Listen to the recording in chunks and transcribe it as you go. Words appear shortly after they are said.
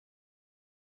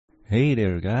Hey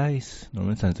there guys,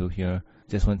 Norman Sanzo here.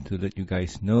 Just want to let you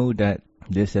guys know that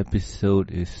this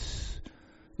episode is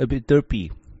a bit derpy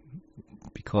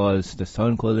because the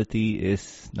sound quality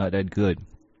is not that good.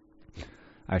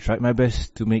 I tried my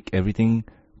best to make everything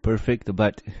perfect,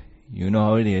 but you know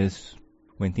how it is.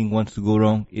 When things wants to go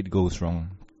wrong, it goes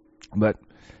wrong. But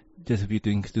just a few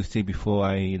things to say before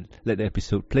I let the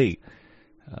episode play.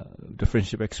 The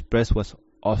Friendship Express was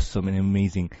awesome and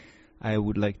amazing. I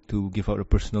would like to give out a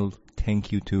personal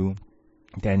thank you to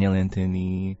Daniel,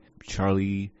 Anthony,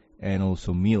 Charlie, and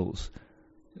also Meals,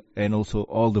 and also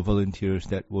all the volunteers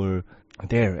that were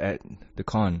there at the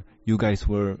con. You guys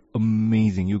were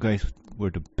amazing. You guys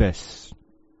were the best.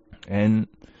 And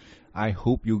I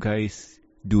hope you guys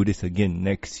do this again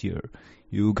next year.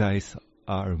 You guys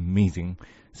are amazing.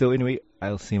 So anyway,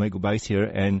 I'll say my goodbyes here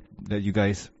and let you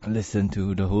guys listen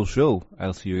to the whole show.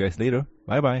 I'll see you guys later.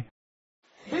 Bye bye.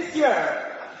 This year,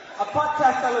 a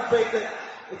podcast celebrated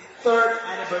its 3rd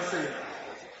anniversary.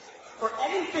 For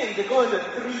anything to go into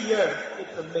 3 years,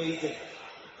 it's amazing.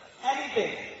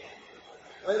 Anything.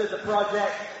 Whether it's a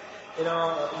project, a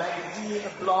magazine,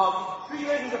 a blog, 3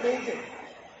 years is amazing.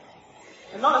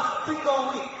 And not a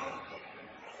single week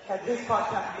has this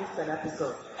podcast missed an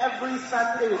episode. Every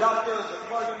Saturday without fail is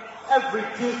recording. Every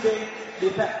Tuesday, the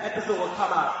episode will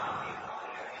come out.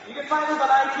 You can find this on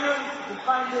iTunes, you can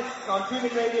find this on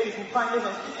Tuning Radio, you can find this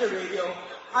on Stitcher Radio.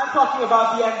 I'm talking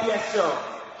about the MBS show.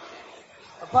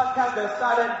 A podcast that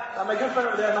started by my good friend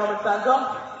over there, Norman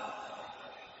Sanzo.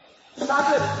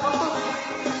 Started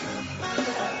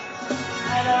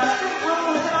and I think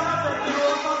we'll hit on up and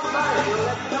we'll talk about it. We'll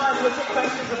let you know and we'll take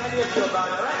questions from any of you about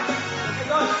it, alright? Let's get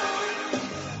going.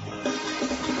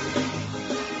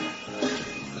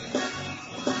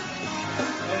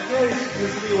 And here's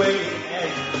usually waiting.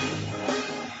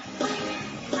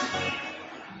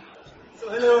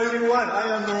 Hello everyone, I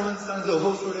am Norman Sanzo,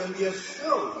 host for the MBS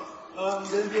show.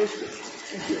 The MBS show.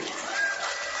 Thank you.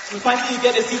 And finally you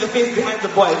get to see the face behind the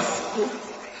voice.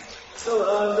 So,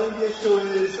 the MBS show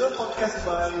is a podcast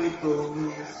by Bros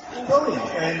and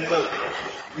Bronies. And, well,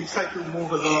 we try to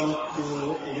move along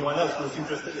to anyone else who's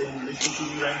interested in listening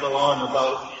to me ramble on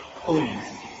about ponies.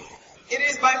 It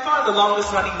is by far the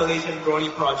longest running Malaysian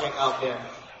brony project out there.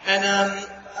 And,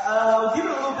 I'll give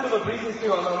you a little bit of a brief history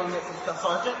on Norman and some stuff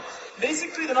sorted.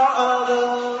 Basically, the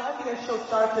MBS show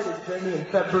started its journey in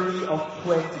February of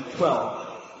 2012.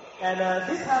 And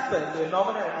this happened when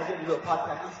Norman and I did a little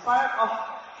podcast inspired off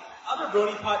other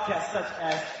brony podcasts such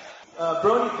as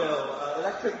Bronyville,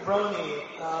 Electric Brony,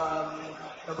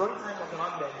 Brony Time wasn't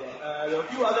on there yet. There were a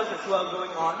few others as well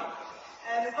going on.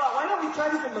 And I thought, why don't we try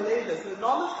this in Malaysia? So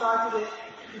Norman started it.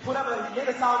 He made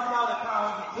a SoundCloud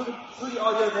account, he threw the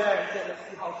audio there and said, let's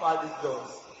see how far this goes.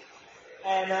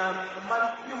 And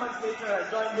a few months later, I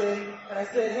joined in and I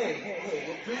said,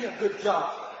 hey, we're doing a good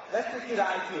job. Let's take it to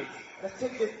iTunes. Let's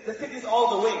take this all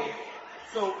the way.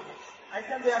 So I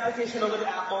sent the application over to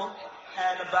Apple,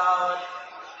 and about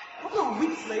a couple of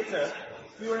weeks later,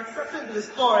 we were accepted into the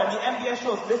store, and the MBS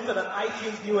show was listed on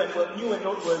iTunes New and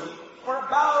Noteworthy for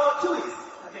about 2 weeks.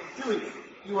 I think 2 weeks.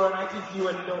 We were on iTunes New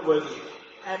and Noteworthy.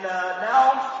 And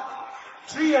now,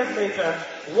 3 years later,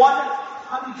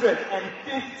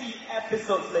 150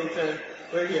 episodes later,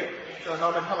 we're here. So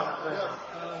Norman, come on. We're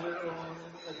on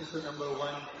episode number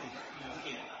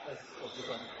 158. That's of this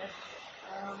one.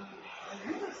 I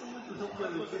really have someone to help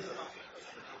you with this.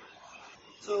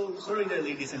 So, sorry there,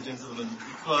 ladies and gentlemen,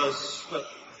 because, well,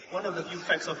 one of the few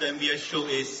facts of the MBS show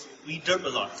is we derp a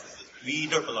lot.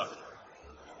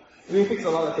 We fix a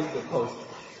lot of things in post.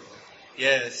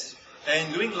 Yes.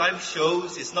 And doing live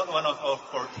shows is not one of our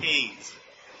fortes.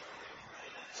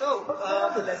 So,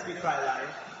 Let's Be Try Live.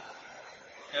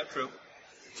 Yeah, true.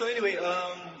 So anyway,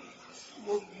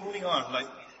 moving on,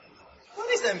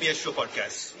 what is the MBS show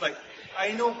podcast?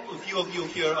 I know a few of you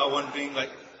here are wondering,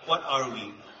 what are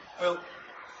we? Well,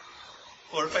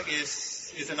 for a fact,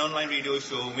 it's an online radio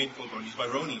show made for bronies by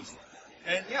bronies.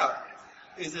 And yeah,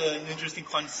 it's an interesting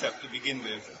concept to begin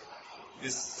with.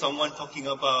 Is someone talking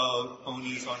about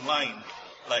ponies online,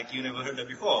 like you never heard that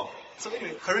before. So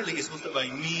anyway, currently it's hosted by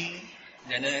me,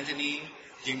 Daniel Anthony,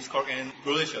 James Cork, and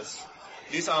Brolicious.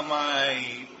 These are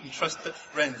my trusted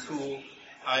friends who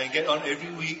I get on every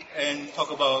week and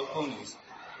talk about ponies.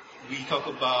 We talk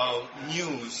about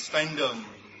news, fandom,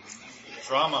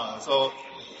 drama, so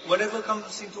whatever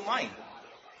comes into mind.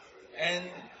 And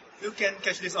you can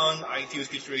catch this on iTunes,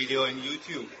 Stitcher Radio, and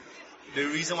YouTube. The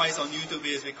reason why it's on YouTube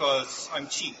is because I'm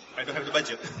cheap. I don't have the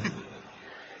budget.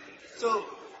 So,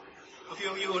 a few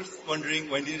of you were wondering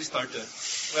when did it start?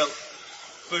 Well,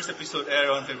 first episode aired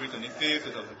on February 25th,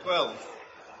 2012.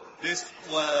 This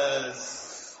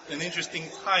was an interesting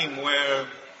time where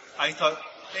I thought,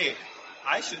 hey,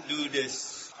 I should do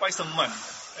this twice a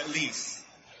month at least.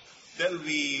 That would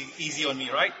be easy on me,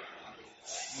 right?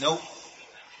 Nope.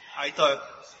 I thought,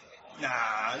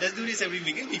 nah, let's do this every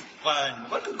week. It'll be fun.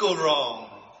 What could go wrong?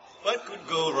 What could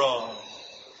go wrong?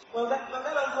 Well, that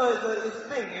also is a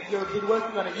thing. If you've been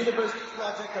working on a university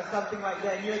project or something like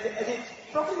that, and you have to edit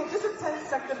probably just a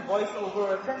 10-second voiceover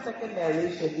or a 10-second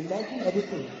narration. Imagine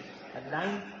editing a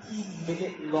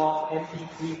 19-minute long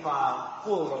MP3 file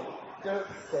full of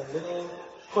derps and little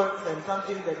quirks and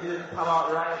something that didn't come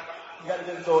out right. You gotta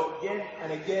just go again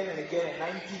and again and again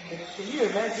at 19 minutes. Can you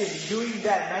imagine doing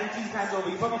that 19 times over?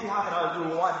 You probably take half an hour to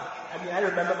do one. I mean, I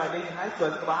remember my days in high school,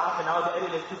 it took about half an hour to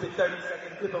edit a stupid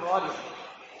 30-second clip of audio.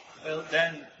 Well,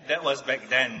 then, that was back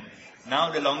then. Now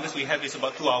the longest we have is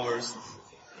about 2 hours.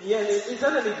 Yeah, it's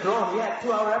certainly grown. We had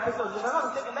 2-hour episodes. If I'm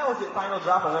not mistaken, that was the final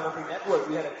draft of Lemon Free Network.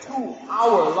 We had a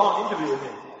 2-hour long interview with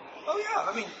him. Oh yeah,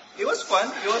 I mean, it was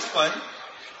fun.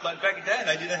 But back then,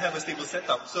 I didn't have a stable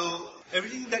setup. So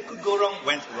everything that could go wrong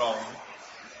went wrong.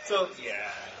 So, yeah.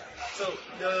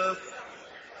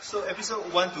 So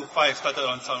episode 1 to 5 started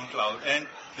on SoundCloud. And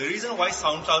the reason why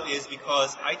SoundCloud is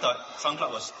because I thought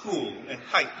SoundCloud was cool and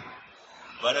hype.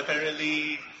 But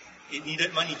apparently, it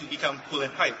needed money to become cool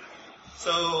and hype.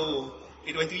 So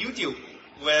it went to YouTube,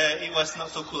 where it was not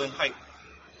so cool and hype.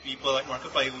 People like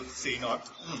Markiplier would say not.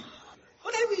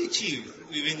 What have we achieved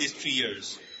within these 3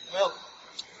 years? Well,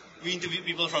 we interviewed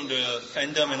people from the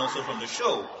fandom and also from the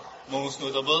show. Most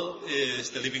notable is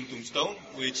The Living Tombstone,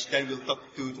 which then we'll talk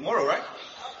to tomorrow, right?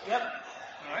 Yep.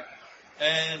 Alright.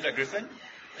 And Black Griffin.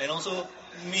 And also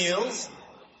Mills.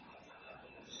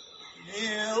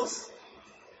 Mills?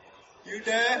 You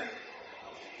there?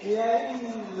 Yeah,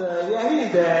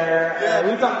 he's there.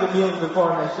 Yeah. We talked to Niels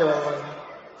before on the show.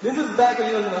 This is back when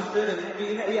he was in Australia.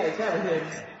 We had a chat with him.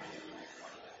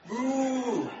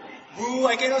 Boo! Boo,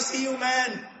 I cannot see you,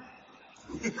 man!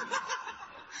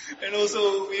 And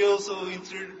also, we also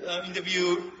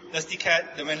interviewed Dusty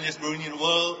Cat, the manliest brony in the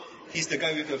world. He's the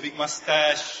guy with the big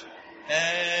mustache.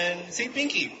 And Saint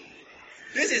Pinky.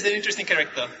 This is an interesting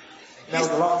character. That was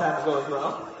a long time ago as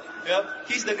well. Yep,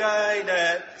 he's the guy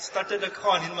that started the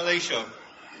con in Malaysia.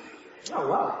 Oh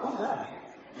wow, who's that?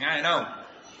 Yeah, I know.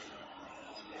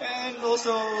 And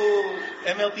also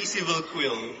MLP Civil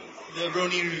Quill, the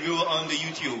brony reviewer on the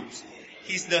YouTubes.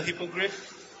 He's the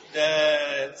hippogriff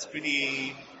that's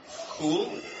pretty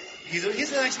cool. He's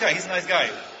a nice guy.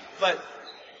 But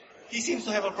he seems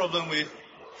to have a problem with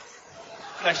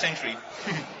Flash Sentry.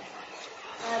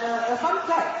 And a fun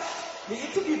fact, the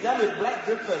interview done with Black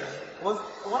Griffin was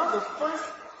one of the first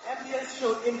MBS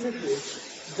show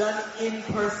interviews done in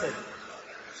person.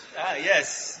 Ah,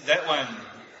 yes, that one.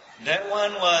 That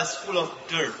one was full of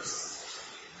derps.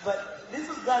 But this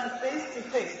was done face to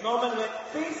face. Norman went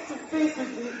face to face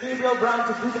with Gabriel Brown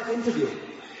to do the interview.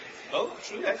 Oh,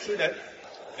 true that.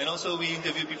 And also we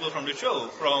interviewed people from the show,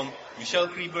 from Michelle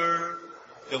Krieber,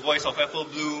 the voice of Apple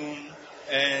Bloom,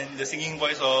 and the singing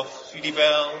voice of Sweetie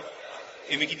Belle,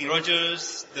 Amy Keating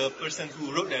Rogers, the person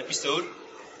who wrote the episode.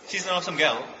 She's an awesome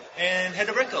gal. And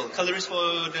Heather Breckel, colorist for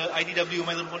the IDW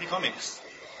My Little Pony comics.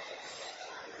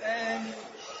 And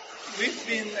we've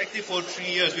been active for 3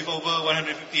 years with over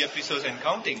 150 episodes and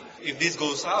counting. If this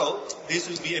goes out, this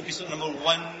will be episode number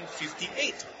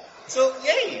 158. So,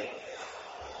 yay!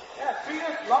 Yeah, 3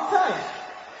 years, long time.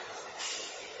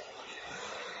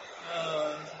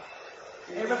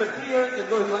 I remember 3 years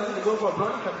ago he wanted to go for a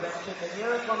brony convention. The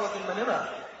nearest one was in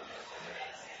Manila.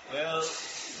 Well,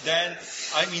 then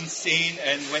I'm insane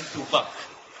and went to Buck.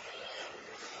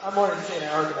 I'm more insane.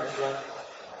 I organized one.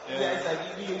 Yeah. Yeah, it's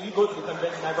like you go to the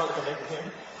convention, I brought the convention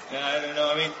here. Yeah, I don't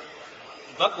know. I mean,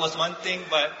 Buck was one thing,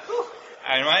 but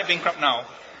I'm right bankrupt now.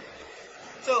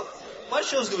 So, what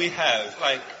shows do we have?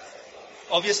 Like,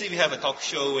 obviously we have a talk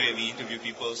show where we interview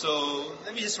people. So,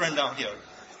 let me just run down here.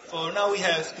 For now, we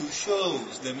have 2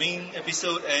 shows, the main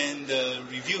episode and the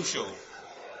review show.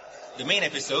 The main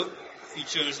episode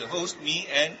features the host, me,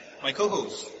 and my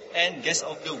co-host, and guest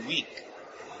of the week.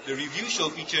 The review show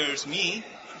features me,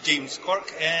 James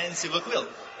Cork, and Silver Quill,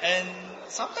 and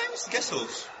sometimes guest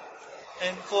hosts.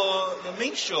 And for the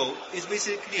main show, it's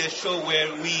basically a show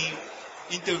where we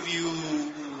interview,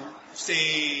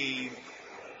 say,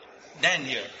 Dan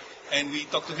here, and we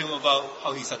talk to him about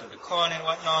how he started the con and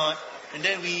whatnot. And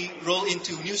then we roll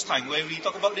into news time where we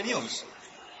talk about the news.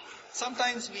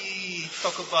 Sometimes we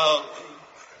talk about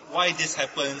why this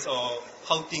happens or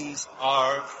how things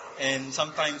are. And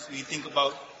sometimes we think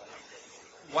about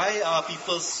why are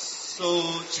people so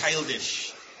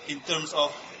childish in terms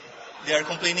of they are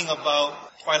complaining about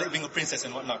Twilight being a princess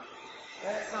and whatnot.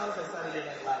 That sounds like Saturday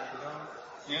Night Live, you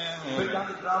know? Yeah. Bring down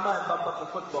the drama and bump up the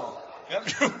football. Yep,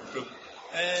 true.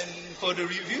 And for the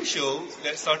review show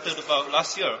that started about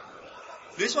last year,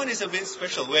 this one is a bit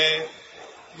special where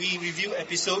we review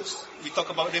episodes, we talk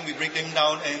about them, we break them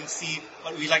down and see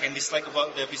what we like and dislike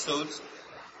about the episodes.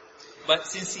 But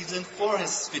since season 4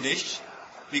 has finished,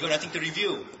 we got nothing to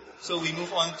review. So we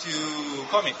move on to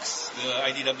comics, the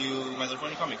IDW My Little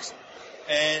Pony comics.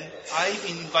 And I've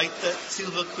invited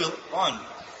Silver Quill on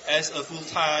as a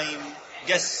full-time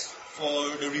guest for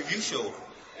the review show.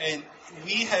 And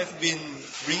we have been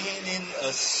bringing in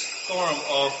a storm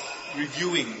of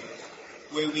reviewing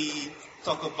where we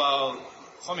talk about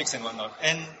comics and whatnot.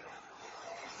 And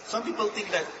some people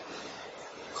think that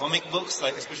comic books,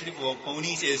 like especially for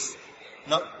ponies, is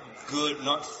not good,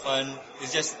 not fun,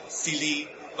 it's just silly.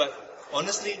 But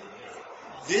honestly,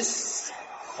 these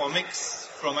comics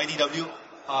from IDW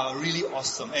are really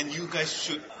awesome and you guys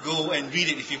should go and read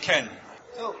it if you can.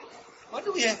 So, what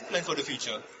do we have planned for the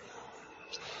future?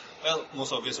 Well,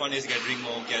 most obvious one is gathering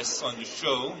more guests on the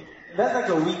show. That's like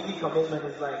a weekly commitment.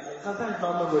 It's like sometimes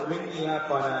Norman would ring me up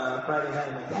on a Friday night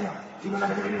and like, "Daniel, do you know what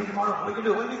I'm going to do tomorrow? What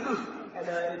do we do?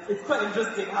 And it's quite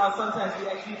interesting how sometimes we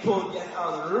actually pull guests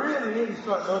out on really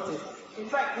short notice. In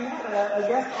fact, we had a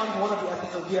guest on one of the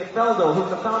episodes. We had Feldo, who's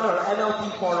the founder of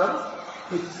NLP Forums,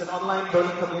 which is an online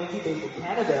learning community based in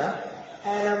Canada.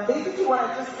 And basically what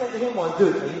I just said to him was,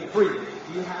 dude, are you free?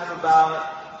 Do you have about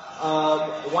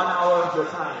 1 hour of your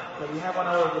time? Can you have 1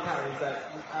 hour of your time? He's like,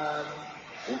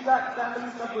 we've got family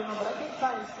stuff going on, but I think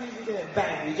time is squeeze it in. And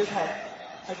bang, we just had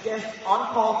a guest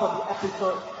on call for the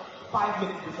episode 5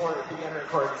 minutes before it began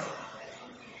recording.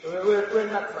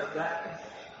 We're nuts like that.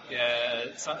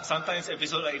 Yeah, sometimes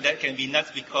episodes like that can be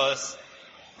nuts because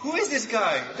who is this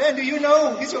guy? Dan, do you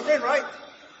know? He's your friend, right?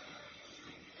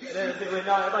 And then they say, wait,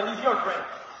 no, but he's your friend.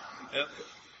 Yep.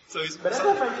 So it's But that's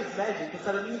why friendship's magic, because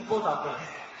suddenly we both are friends.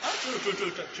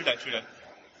 True that.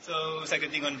 So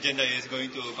second thing on agenda is going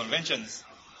to conventions.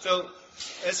 So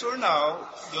as for now,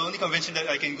 the only convention that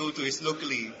I can go to is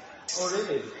locally. Oh,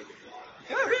 really?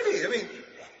 Yeah, really. I mean,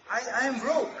 I am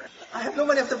broke. I have no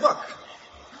money after buck.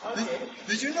 Okay.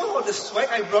 Did you know all the swag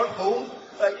I brought home?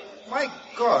 Like, my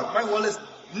God, my wallet's...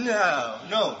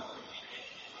 No.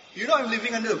 You know I'm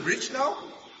living under a bridge now?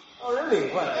 Oh, really?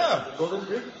 What? Yeah. Golden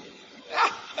Bridge?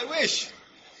 Yeah, I wish.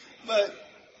 But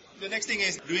the next thing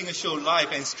is doing a show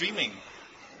live and streaming.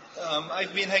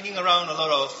 I've been hanging around a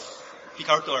lot of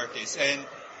Picarto artists and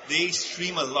they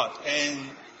stream a lot. And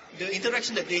the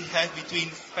interaction that they have between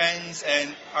fans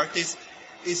and artists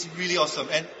is really awesome.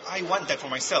 And I want that for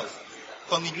myself.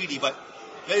 Call me greedy, but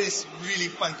that is really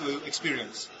fun to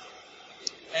experience.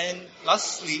 And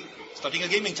lastly, starting a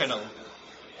gaming channel.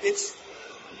 It's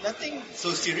nothing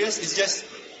so serious. It's just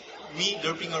me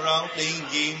derping around, playing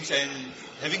games and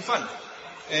having fun.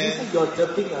 You say you're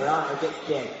derping around, I get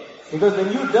scared. Because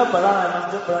when you derp around, I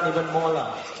must derp around even more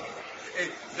lah. Hey,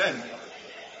 Dan,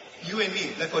 you and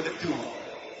me, Left 4 Dead 2.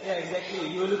 Yeah, exactly.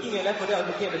 You were looking at Left 4 Dead, I was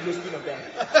looking at the blue screen of that.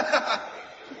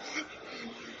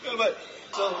 No, but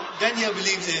so Dan here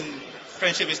believes in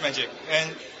friendship is magic,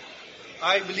 and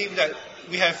I believe that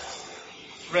we have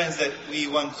friends that we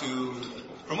want to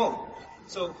promote.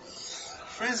 So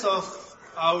friends of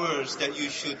ours that you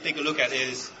should take a look at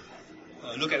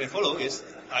and follow is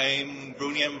I'm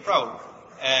Brony and Proud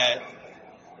at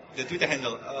the Twitter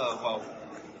handle. Wow.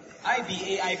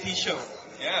 IDAIP show.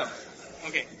 Yeah.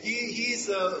 Okay. He's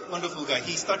a wonderful guy.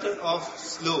 He started off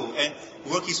slow and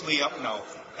worked his way up now.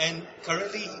 And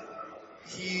currently,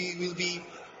 he will be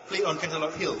played on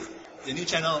Canterlot Hill, the new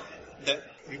channel that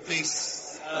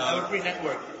replaced Everfree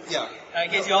Network. Yeah. In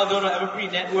case you all don't know,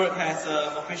 Everfree Network has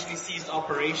officially ceased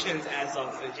operations as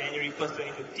of January 1st,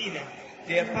 2015. And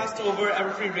they have passed over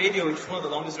Everfree Radio, which is one of the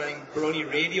longest running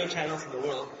Brony radio channels in the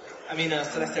world. I mean,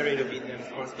 Celestia Radio being them,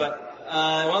 of course. But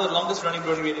one of the longest running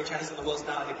Brony radio channels in the world is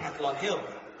now at the Canterlot Hill.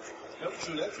 Yep,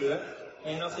 true that.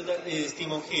 And after that is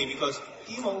Team OK, because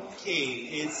Team OK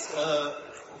is a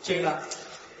charity.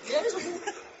 Yes,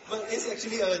 but it's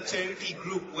actually a charity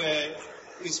group where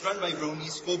it's run by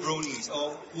bronies for bronies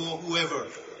or whoever.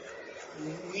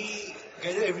 We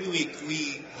gather every week.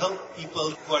 We help people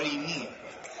who are in need.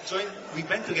 We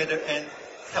band together and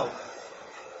help.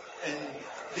 And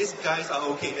these guys are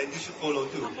okay, and you should follow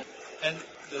too. And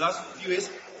the last few is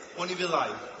Ponyville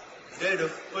Live. They're the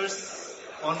first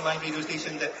online radio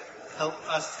station that help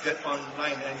us get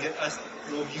online and get us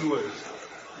more viewers.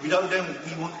 Without them,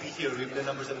 we won't be here with the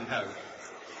numbers that we have.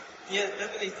 Yeah,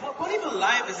 definitely. Ponyville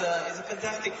Live is a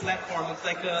fantastic platform. It's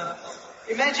like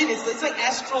Imagine it's like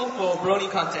Astral for Brony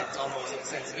content almost in a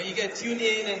sense. You get to tune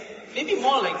in and maybe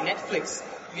more like Netflix.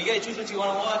 You get to choose what you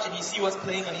want to watch and you see what's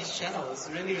playing on each channel. It's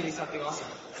really, really something awesome.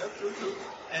 True.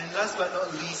 And last but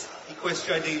not least,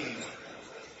 Equestria Daily.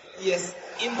 Yes.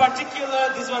 In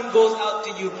particular, this one goes out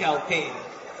to you, Calpain.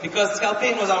 Because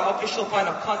Calpain was our official point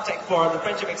of contact for the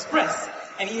Friendship Express.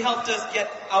 And he helped us get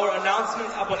our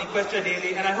announcements up on Equestria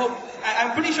Daily. And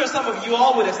I'm pretty sure some of you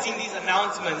all would have seen these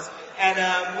announcements. And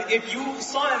if you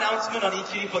saw an announcement on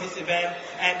EQD for this event,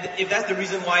 and if that's the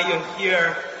reason why you're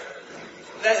here,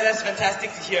 that's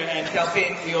fantastic to hear. And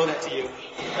Calpain, we owe that to you.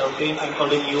 Calpain, I'm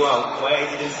calling you out. Why I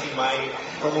didn't see my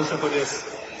promotion for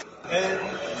this. And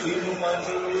we move on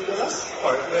to the last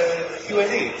part,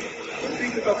 Q&A. Feel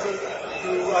free to talk to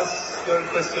us your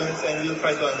questions and we'll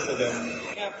try to answer them.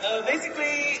 Yeah,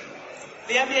 basically,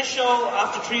 the MBS show,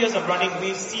 after 3 years of running,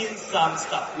 we've seen some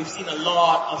stuff. We've seen a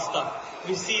lot of stuff.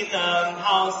 We've seen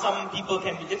how some people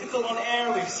can be difficult on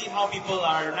air. We've seen how people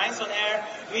are nice on air.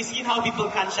 We've seen how people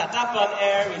can't shut up on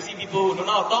air. We've seen people who don't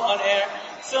know how to talk on air.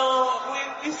 So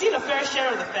we've seen a fair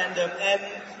share of the fandom. And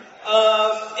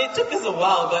it took us a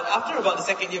while, but after about the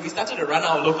second year, we started to run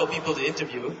out of local people to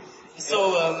interview.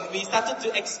 So we started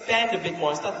to expand a bit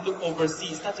more, start to look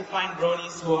overseas, start to find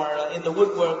bronies who are in the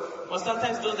woodwork, or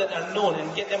sometimes those that are known,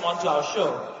 and get them onto our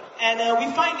show. And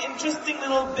we find interesting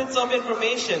little bits of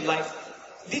information, like,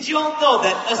 did you all know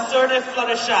that Assertive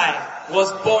Fluttershy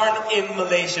was born in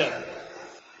Malaysia?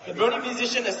 The brony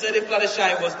musician Assertive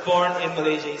Fluttershy was born in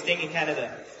Malaysia. He's staying in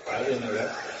Canada. I didn't know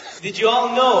that. Did you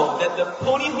all know that the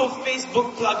Ponyhoof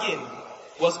Facebook plugin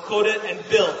was coded and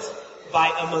built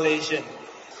by a Malaysian?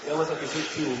 That was episode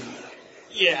 2.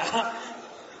 Yeah.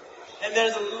 And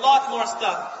there's a lot more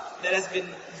stuff that has been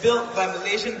built by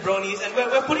Malaysian bronies, and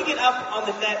we're putting it up on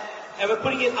the net, and we're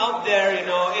putting it out there, you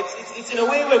know. It's in a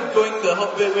way we're going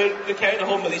we're carrying the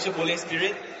whole Malaysia Boleh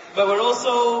spirit, but we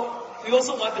also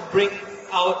want to bring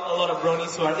out a lot of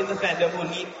bronies who are in the fandom who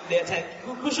need their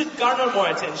who should garner more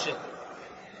attention.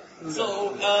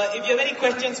 So, if you have any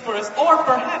questions for us, or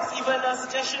perhaps even a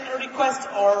suggestion or request,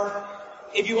 or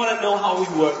if you want to know how we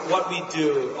work, what we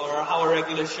do, or how a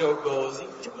regular show goes,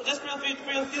 just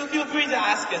feel free to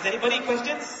ask us. Anybody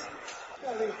questions?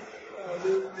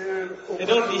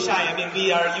 Don't be shy. I mean,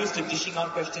 we are used to dishing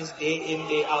out questions day in,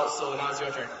 day out, so now it's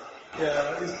your turn.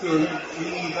 Yeah, it's true.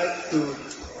 We like to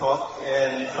talk,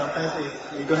 and sometimes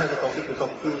if we don't have a topic to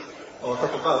talk to or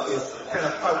talk about, it's kind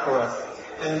of hard for us.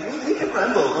 And we can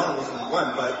ramble on if we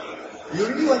want, but you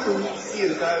really want to see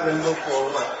the guy ramble for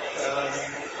what?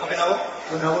 Half an hour?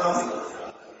 1 hour or something?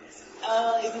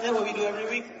 Isn't that what we do every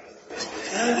week?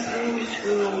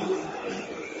 True.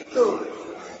 So,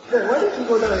 then why don't you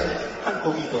go down and hunt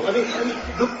for people? I mean,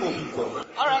 look for people.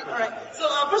 Alright. So,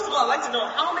 first of all, I'd like to know,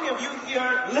 how many of you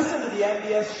here listen to the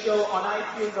MBS show on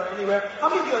iTunes or anywhere? How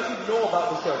many of you actually know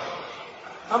about the show?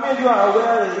 How many of you are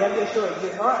aware that the MBS show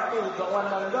exists? Alright, okay, we've got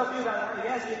one down. We've got a few down.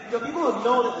 Yes, there are people who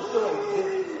know that the show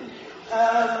exists.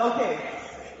 Okay.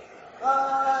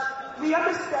 We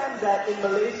understand that in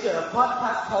Malaysia,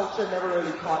 podcast culture never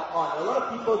really caught on. A lot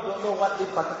of people don't know what this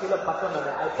particular button on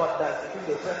the iPod does. I think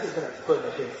they press it and explode in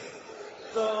the face.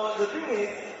 So the thing is,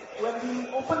 when we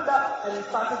opened up and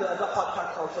started the adult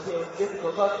podcast culture here, it was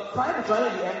difficult. So prior to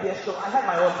joining the MBS show, I had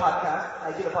my own podcast.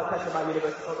 I did a podcast in my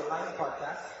university called the Line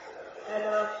Podcast. And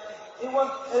it was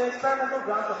an experimental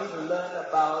ground for me to learn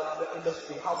about the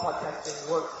industry, how podcasting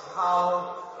works,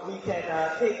 how we can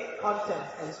take content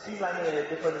and streamline it in a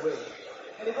different way.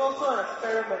 And it's also an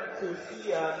experiment to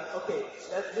see,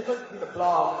 there's a difference between a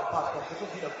blog and a podcast,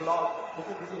 difference between a blog,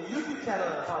 difference between a YouTube channel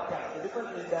and a podcast. The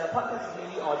difference is that a podcast is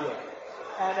mainly audio.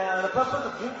 And the purpose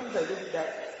of doing things like this is that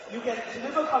you can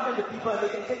deliver content to people and they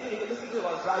can take it, they can listen to it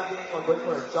while driving or going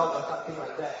for a jog or something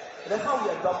like that. And that's how we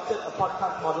adopted a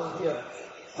podcast model here.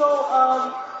 So,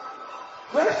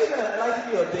 we're actually going to enlighten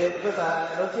you a bit because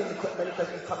I don't see many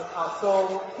questions coming out.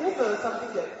 So, here's something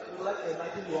that we would like to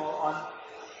enlighten you all on.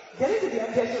 Getting to the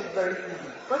MBS show is very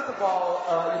easy. First of all,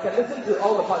 you can listen to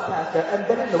all the podcasts that are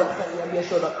embedded in the website,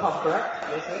 mbsshow.com, correct?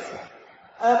 Yes.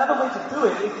 Another way to do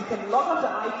it is you can log on to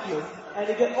iTunes and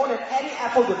you can own any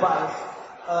Apple device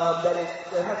that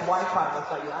has Wi-Fi.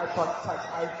 It's like your iPod Touch,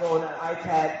 iPhone, an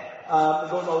iPad.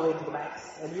 It goes all the way to the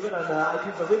Macs. And even on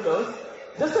iTunes for Windows.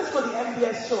 Just as for the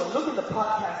MBS show, look in the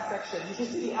podcast section. You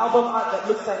should see the album art that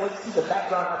looks like what you see the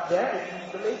background up there.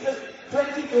 It's the latest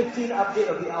 2015 update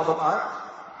of the album art.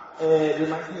 It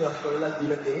reminds me of Gorilla's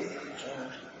Demon Days.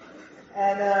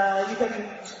 And you can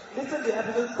listen to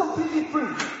episodes completely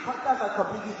free. Podcasts are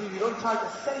completely free. We don't charge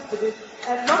a cent for this.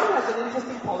 And Norman has an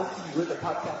interesting policy with the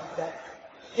podcast that,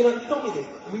 he told me this.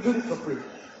 We do this for free.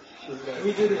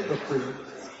 We do this for free.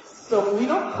 So we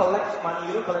don't collect money,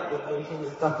 we don't collect donations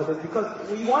and stuff for this because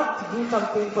we want to do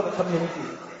something for the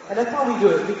community. And that's how we do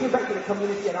it. We give back to the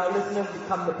community and our listeners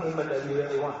become the payment that we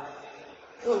really want.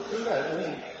 So, true that. I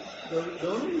mean, the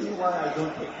only reason why I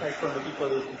don't take cash from the people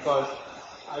is because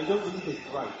I don't believe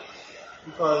it's right.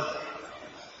 Because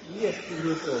we as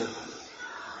producers,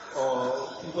 or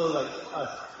people like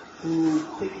us, who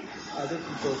take other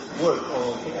people's work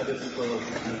or take other people's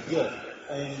idea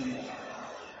and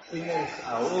think that it's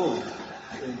our own,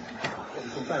 and at the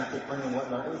same time take money and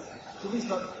whatnot, to me it's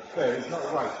not fair, it's not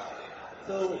right.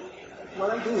 So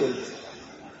what I do is,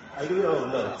 I do it out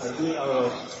of love, I do it out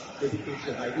of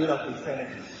dedication, I do it out of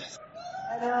insanity.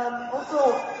 And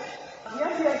also, the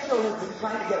MBS show has been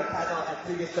trying to get a panel at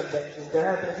previous conventions. There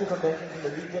have been a few conventions in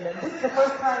the region, and this is the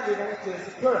first time we managed to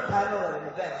secure a panel at an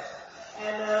event.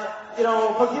 And,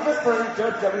 forgive us for any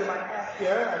judge that we might have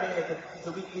here. I mean, it's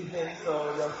a weekly thing,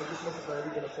 so your forgiveness has already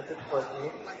been accepted for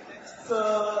you.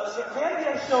 So, the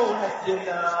MBS show has been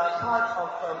part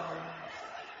of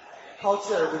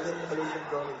culture within the Malaysian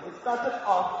Brony. It started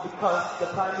off because the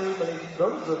primary Malaysian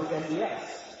Brony group is MBS.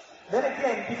 Then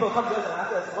again, people come to us and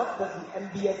ask us, what does the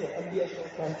MBS and MBS show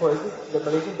stand for? Is this the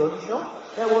Malaysian Brony show?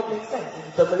 That won't make sense.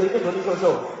 It's the Malaysian Brony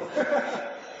show.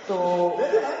 So,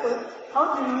 when it happened,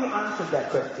 how do we answer that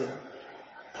question?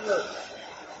 Look,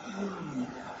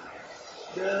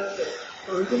 the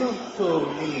original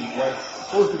show name was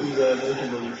supposed to be the Malaysian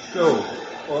Brony show,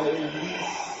 or at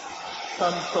least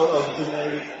some sort of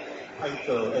generic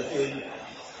title, as in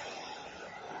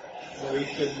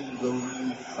Malaysian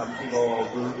Brony something or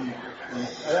Brony.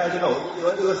 I don't know.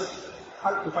 It was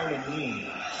hard to find a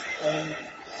name, and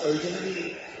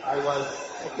originally I was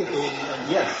active in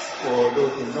MBS, for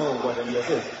those who know what MBS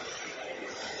is.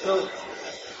 So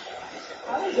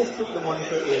I just took the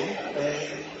moniker in and,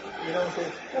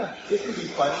 said, this could be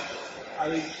fun.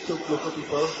 I took local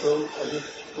people, so I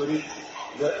just put it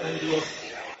the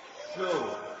MBS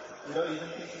show, without even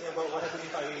thinking about what happens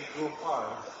if I go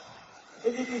far.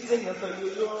 It's interesting, so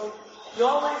you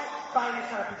always find these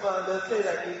kind of people, and they'll say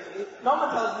that, Norman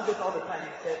tells me this all the time. He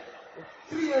said,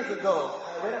 3 years ago,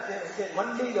 I went up there and said,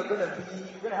 one day you're gonna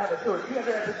have a show,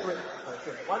 300 episodes,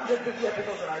 150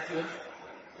 episodes on iTunes.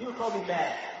 He would call me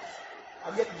mad.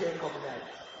 I'm yet to hear him call me mad.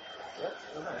 Yep,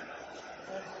 you're mad.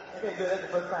 Okay, good, that's the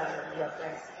first time. Yeah,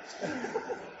 thanks.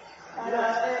 And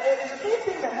it's the same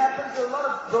thing that happens to a lot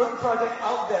of Brony projects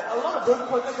out there. A lot of Brony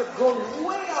projects have grown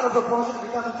way out of proportion to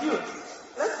become huge.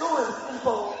 Let's go with a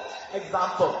simple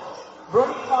example.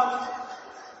 BronyCon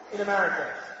in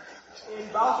America. In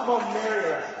Baltimore,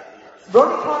 Maryland.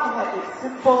 BronyCon had a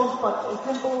simple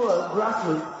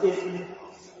grassroots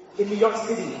in New York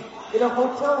City. In a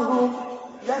hotel room,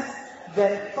 less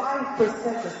than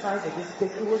 5% the size of this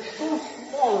place. It was so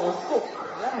small, it was so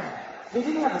cramped. They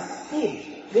didn't have a stage.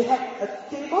 They had a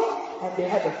table, and they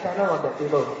had a panel on that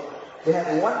table. They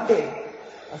had one day,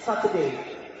 a Saturday,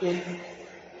 in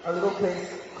a little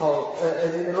place called,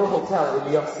 in a little hotel in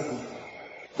New York City.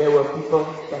 There were people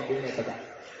standing at the back.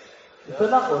 The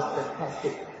turnout was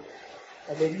fantastic.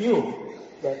 And they knew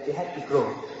that they had to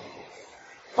grow.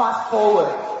 Fast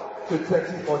forward to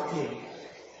 2014.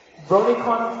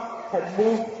 BronyCon had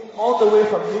moved all the way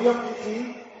from New York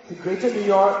City to Greater New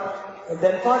York, and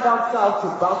then far down south to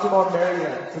Baltimore,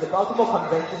 Maryland, to the Baltimore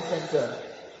Convention Center.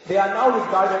 They are now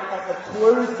regarded as a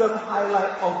tourism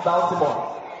highlight of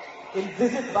Baltimore. In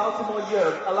Visit Baltimore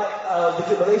year,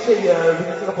 Visit Malaysia year,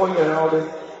 Visit Singapore year, and all this,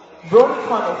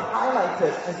 BronyCon is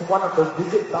highlighted as one of the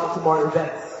Visit Baltimore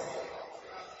events.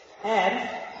 And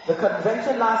the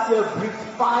convention last year reached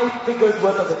 5 figures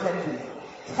worth of attendees.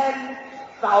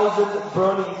 10,000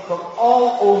 Bronies from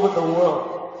all over the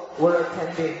world were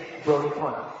attending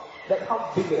BronyCon. That's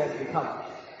how big it has become.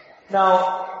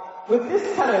 Now, with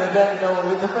this kind of event,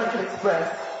 with the Friendship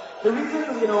Express, the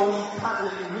reason, we can't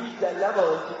really reach that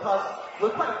level is because we're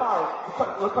quite far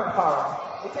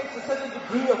off. It takes a certain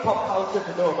degree of pop culture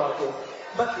to know about this.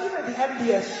 But even the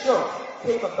MBS show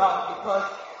came about because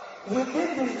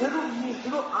within this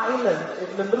little island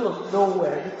in the middle of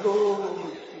nowhere, this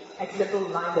little accidental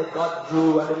line that God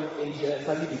drew underneath Asia and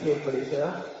suddenly became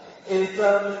Malaysia, is,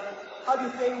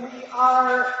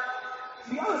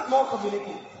 we are a small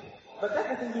community. But that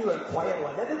doesn't mean we're a quiet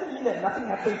one. That doesn't mean that nothing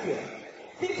happens here.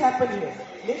 Things happen here.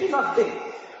 Maybe not big,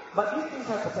 but these things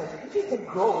have potential. These things can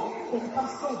grow. These things can become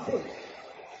so big.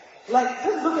 Like,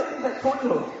 just look at things like Tony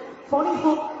Hook. Tony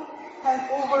Hook has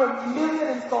over 1 million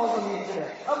installs on the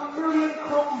internet. 1 million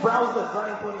Chrome browsers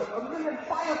running Tony Hook. 1 million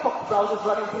Firefox browsers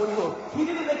running Tony Hook. He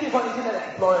didn't make it for Internet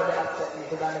Explorer, that upset me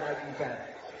because I'm an IT fan.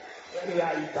 Anyway,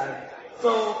 I eat time.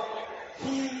 So,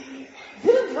 he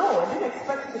didn't know and didn't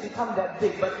expect it to become that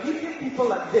big, but we give people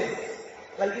like this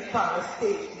kind of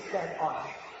stage to stand on.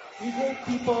 We gave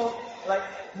people like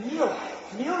Niels.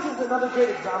 Niels is another great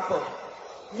example.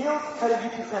 Niels had a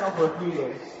YouTube channel for a few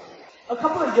years. A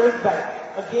couple of years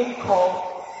back, a game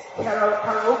called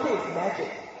Karaoke is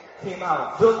Magic came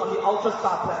out, built on the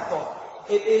UltraStar platform.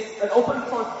 It is an open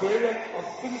source variant of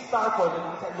SingStar for the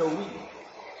Nintendo Wii.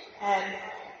 And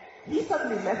he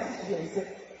suddenly messaged me and he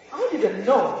said, I didn't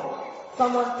know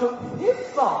someone took his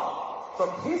song from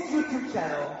his YouTube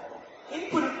channel,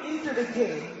 input it into the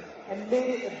game, and made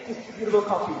it a distributable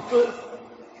copy. So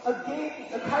a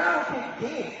karaoke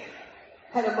game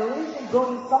had a Malaysian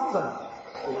Brony song on it.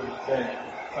 So then,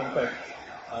 fun fact,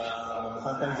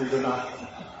 sometimes they don't ask.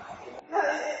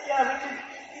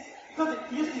 Because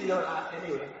usually you don't ask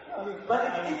anyway. But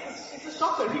it's a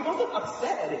shocker. He wasn't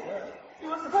upset at it. He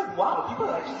was like, wow, people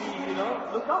actually,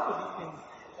 look out for these things.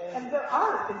 And there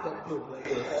are things that do.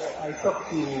 I talked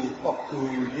to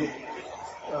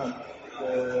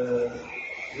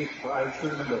Rick, I still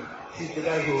remember. He's the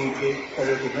guy who did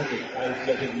Karaoke Magic. I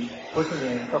met him personally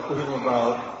and talked to him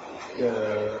about the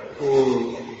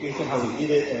whole application, how he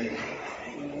did it,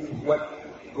 and what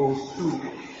goes through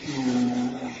to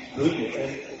doing it.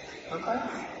 And sometimes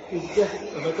it's just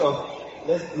a matter of,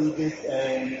 let's do this,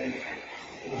 and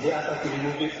if they ask us to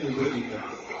remove it, we'll do it later.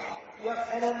 Yep,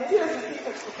 and maybe there's a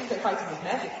thing that fighting with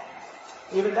magic.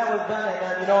 Even that was done,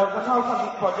 and somehow some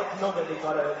of these projects know that they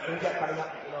got a project coming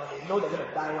up, they know they're going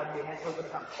to die one day, and so going to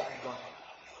come back and gone.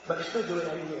 But they still do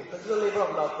it anyway. So it's a labor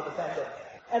of love for the fandom.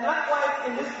 And likewise,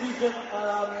 in this region,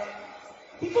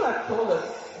 people have told us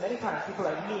many times, people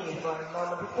like me, people like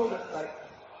Norman, they told us like,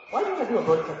 why do you want to do a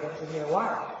Brony convention here?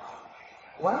 Why?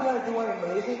 Why do you want to do one in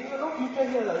Malaysia? No future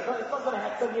here, like, it's not going to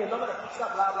happen here, it's not going to fix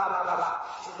up, blah, blah, blah, blah, blah.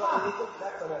 It's not going to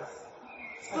back on us.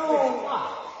 So,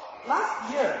 last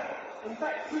year, in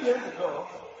fact, 2 years ago,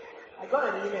 I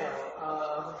got an email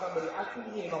from somebody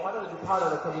asking me if I wanted to be part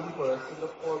of the committee for a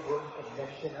Singapore Brony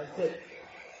convention. I said,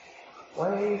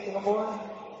 why Singapore?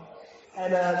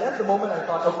 And that's the moment I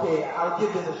thought, okay, I'll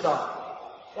give this a shot.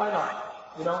 Why not?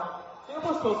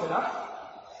 Singapore's close enough.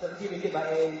 70 ringgit by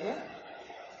Asia.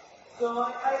 So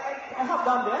I hopped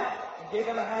down there and gave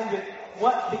them a hand with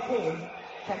what became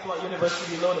Chancellor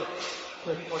University Reloaded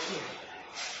 2014.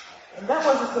 And that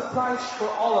was a surprise for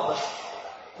all of us.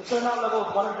 The turnout level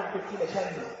of 115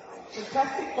 attendees.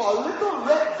 Fantastic for a little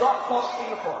red dot called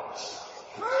Singapore.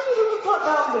 Tiny little dot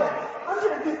down there.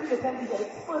 150 attendees at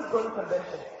its first Brony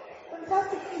convention.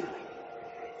 Fantastic feat.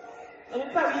 And in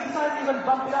fact, we decided to even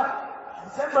bump it up.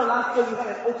 December last year, we had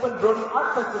an open Brony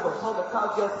art festival called the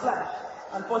Cowgirl Slash.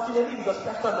 Unfortunately, we got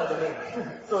stepped on by the rain,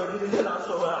 so it didn't turn out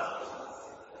so well.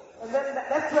 And then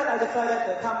that's when I decided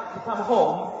to come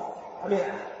home. I mean,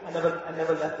 I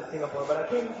never left to Singapore, but I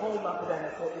came home after that and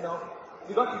I said,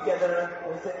 we got together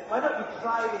and we said, why don't we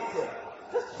try this here?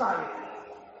 Just try it.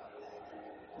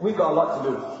 We got a lot to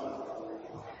lose.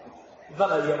 It's not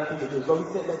like we have nothing to do, but we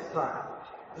said, let's try.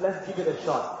 Let's give it a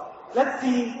shot. Let's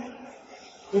see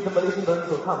if the Malaysian Bronies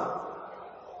will come.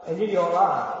 And here you all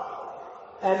are.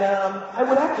 And I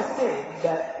would have to say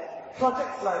that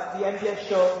projects like the MBS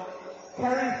show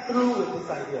carry through with this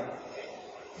idea.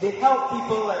 They help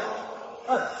people like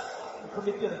us, the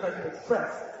Committee on the Friendship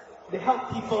Express. They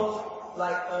help people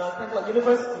like Central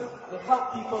University. They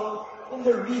help people in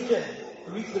the region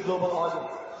to reach the global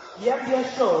audience. The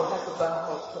MBS show has about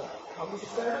how many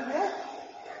subscribers we have?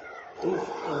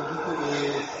 YouTube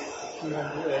is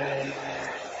 370.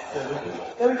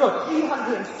 There we go,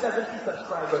 370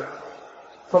 subscribers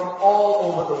from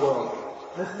all over the world,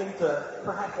 listening to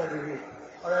perhaps every week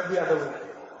or every other week.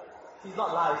 He's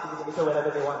not live, so they can listen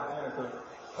whenever they want.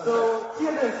 So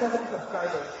 370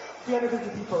 subscribers,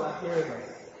 350 people are hearing us.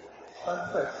 Fun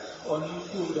fact, on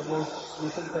YouTube, the most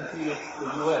recent country is the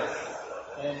US,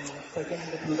 and second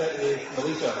to that is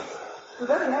Malaysia. So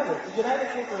there we have it. The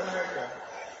United States of America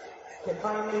can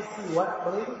finally see what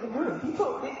Malaysia's been doing.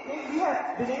 People, we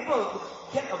have been able to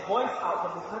get a voice out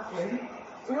from this country, and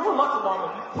we owe a lot to Norman.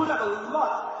 We put up a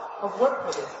lot of work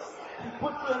for this. We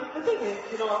put through, and the thing is,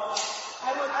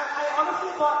 I honestly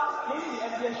thought maybe the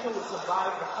MBS show would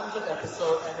survive the 100th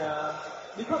episode, and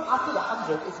because after the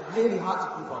 100th, it's really hard to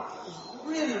keep on. It's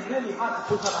really, really hard to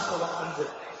push on after 100.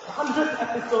 The 100th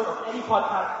episode of any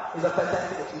podcast is a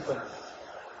fantastic achievement.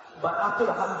 But after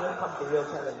the 100 comes the real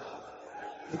challenge.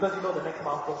 Because the next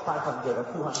milestone is 500 or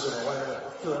 200 or whatever.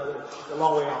 It's a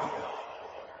long way off.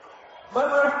 But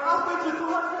we're halfway to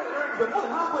 200, we're more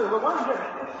than halfway, we're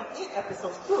 158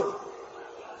 episodes through.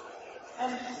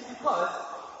 And this is because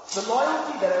the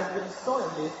loyalty that has been shown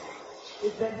in this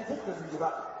is that he just doesn't give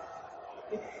up.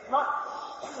 It's not,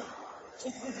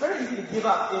 it's very easy to give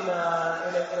up in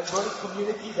a growing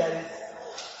community that is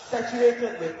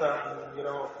saturated with,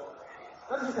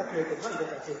 not just saturated, not even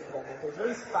saturated, it's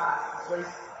very sparse, it's very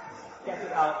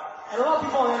scattered out. And a lot of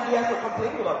people on MBS were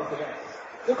complaining about this event.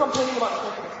 They're complaining about the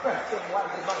Central Express, saying why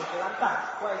is it not in Kelantan?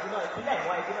 Why is it not in Penang?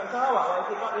 Why is it not in Sarawak? Why is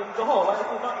it not in Johor? Why is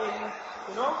it not in,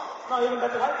 not even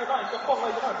better, why is it not in Kepong? Why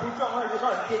is it not in Puchong? Why is it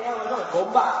not in KL? Why is it not in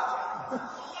Gombak?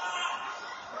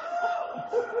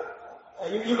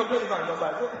 You complain about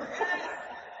Gombak.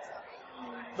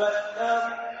 But,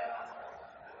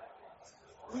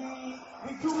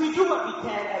 we do what we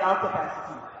can at our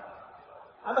capacity.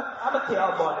 I'm a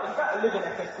KL boy. In fact, I live in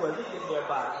SS2. I just live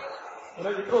nearby. You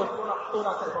throw a stone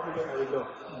outside, probably break my window.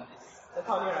 That's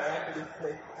how near I am to this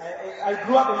place. I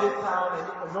grew up in this town and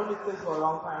I've known this place for a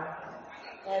long time.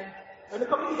 And when the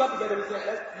community got together, we said,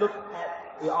 let's look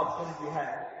at the options we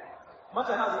have. Much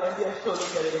like how the MBS show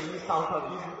looked at it, and we use SoundCloud,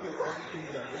 we use YouTube, everything,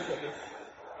 look at this.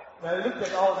 Now we looked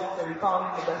at all this and we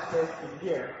found the best place to be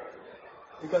here.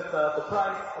 Because the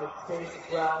price of space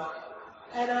as well.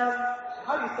 And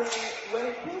how do you say, when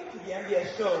it came to the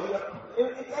MBS show,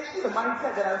 it's actually the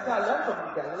mindset that I learned from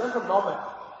you guys. I learned from Norman.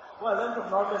 What I learned from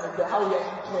Norman is that how we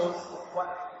actually chose what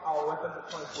our weapons of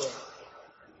choice were.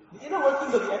 The inner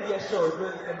workings of the MBS show is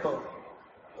really simple.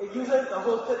 It uses a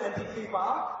hosted MP3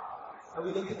 file, and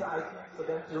we link it to iTunes for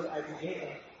them to aggregate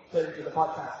and turn it into the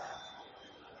podcast.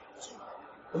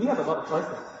 And we have a lot of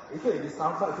choices. We could use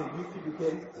SoundCloud, we could YouTube, we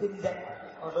could Tin Deck,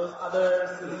 or those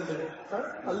other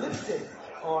a Lipstick.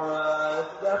 Or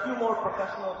there are a few more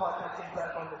professional podcasting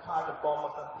platforms that charge a bomb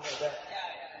or something like that.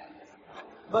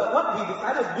 But what we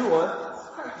decided to do was,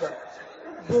 scratch that.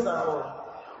 Let's build our own.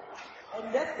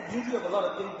 And that's the beauty of a lot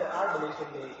of things that are Malaysian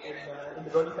made in the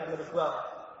Brony family as well.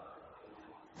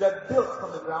 They're built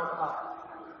from the ground up.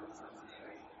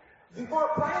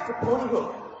 Prior to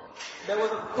Ponyhook, there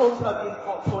was a Chrome plugin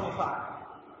called Ponyfy,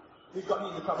 which got me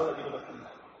into trouble at university.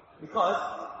 Because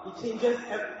it changes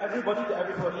everybody to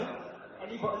every pony,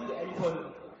 anybody to any pony.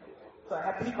 So I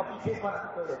happily copy paste one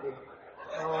article that day.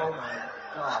 Oh my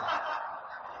god.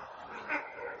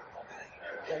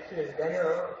 Actually,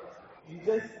 Daniel, you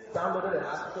just downloaded an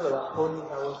article about ponies.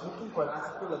 I was looking for an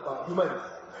article about humans.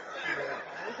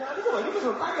 I said, article about humans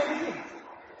from Time Magazine.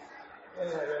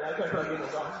 I can't plug in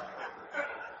as well.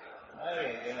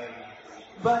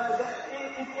 But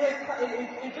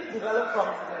it just developed from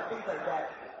things like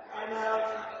that. And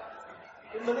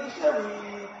in Malaysia,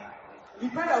 we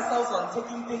pride ourselves on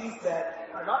taking things that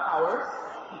are not ours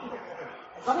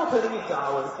and somehow turning it into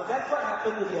ours. So that's what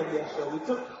happened with the MBS show. We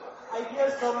took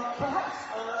ideas from perhaps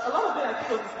a lot of it I think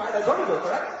was inspired by Brony,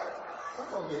 correct?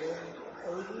 Some of it.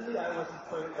 Originally I was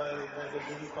inspired by the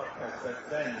Brony podcast back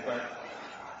then, but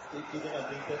it didn't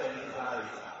update any live.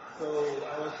 So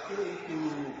I was still into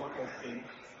podcasting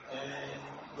and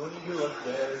Brony was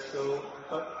there, so I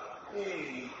thought,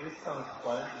 hey, this sounds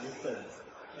fun, listen.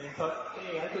 And I thought,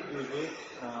 hey, I could do this.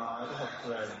 I don't have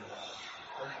friends.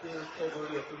 Until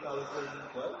February of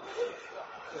 2012.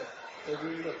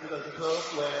 February of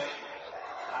 2012, where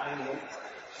I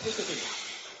take a thing.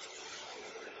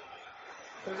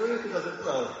 February of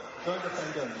 2012, joined the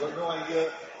fandom, got no idea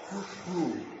who's who.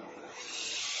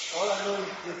 All I know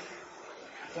is this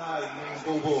guy named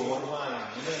Bobo online.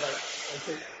 And then I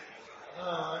said,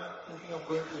 I'm thinking of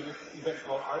going to this event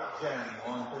called Art Jam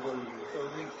on February. So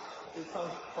it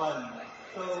sounds fun.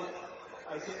 So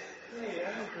I said, hey,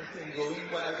 I'm interested in going,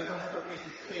 but I don't have a place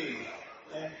to stay.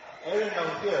 And Aaron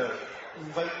down here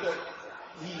invited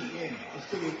me in to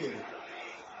stay with him.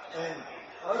 And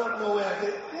out of nowhere I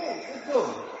said, hey, let's go.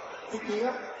 Pick me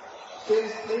up, stay in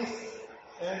this place.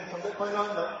 And from that point on,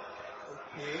 like,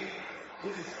 okay,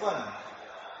 this is fun.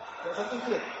 But something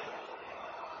clicked.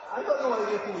 I got no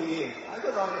idea who he is. I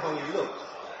got no idea how he looks.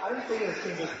 I'm staying in a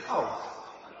stranger's house.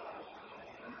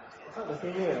 It's not the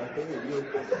same way I'm staying with you.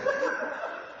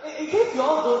 In case you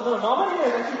all don't know, Norman here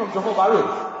is actually from Johor Bahru.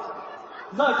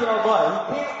 Not a KL boy.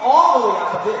 He came all the way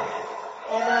up a bit.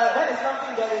 And that is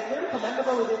something that is very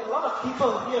commendable within a lot of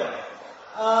people here.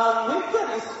 Winston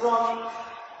is from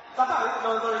Tata. No,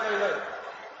 sorry.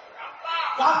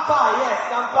 Kampa, yes,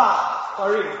 Kampa.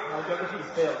 Sorry, my geography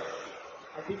is failed.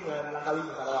 I think Langkawi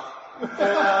is Sarawak.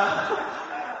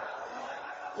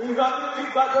 We got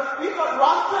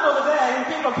Roston over there, and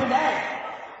he came from Penang.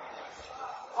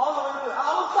 All the way to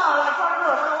Alstar, like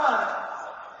another one.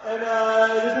 And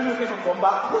the people came from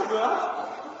Gombak as well.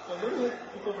 And then there's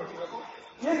people from Singapore.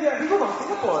 Yes, there are people from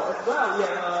Singapore as well. We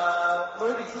have people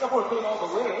in Singapore came all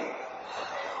the way.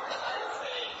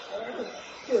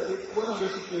 Still, it's one of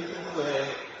those situations where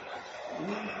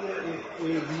if we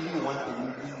really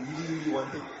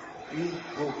want it, we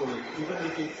go for it. Even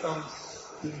if it sounds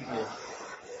dangerous?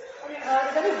 I mean,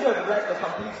 if any of you have read the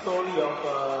complete story of,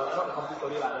 not the complete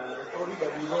story, like the story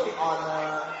that we wrote on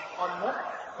what?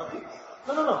 Topics?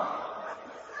 No.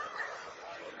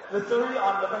 The story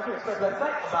on the Friendship Express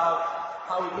website about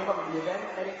how we came up with the event,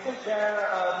 and it says there,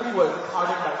 3 words, it's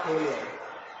hardened by failure.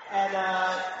 And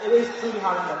it is truly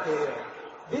hardened by failure.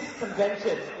 This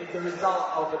convention is the result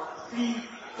of the 3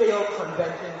 failed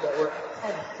conventions that were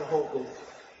attempts to hold this.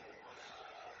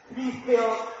 3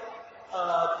 failed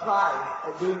tries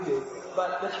at doing this.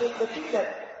 But the thing that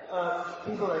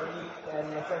people like me and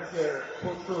my friends here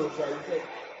pulled through is that we said,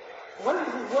 what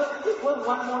is it worth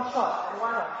one more shot? And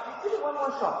why not? Let's give it one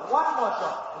more shot. One more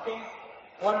shot, okay?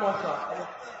 One more shot. And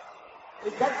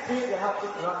it's that spirit that helps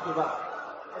us to not give up.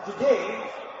 And today,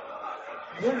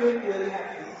 we're really, really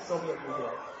happy to see so many of you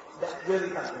here. That's really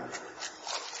something.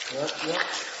 Yep.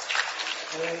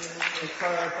 And as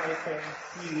far as I can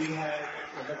see, we had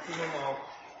a maximum of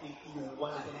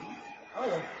 81 attendees. Oh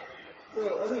yeah. So,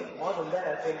 I mean, more than that,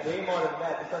 I think, way more than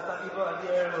that, because some people are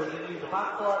here who didn't use the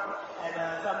passport, and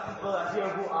some people are here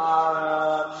who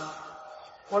are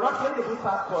not carrying the blue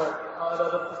passport,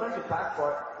 the friendship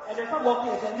passport, and there's some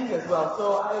walking attendees as well.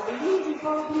 So I believe we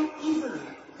probably easily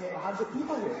get 100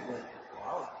 people here today.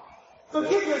 Wow. So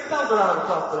give yourselves a round of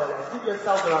applause for that, guys. Give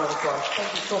yourselves a round of applause.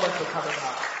 Thank you so much for coming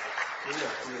out.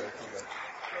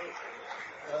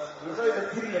 Sorry for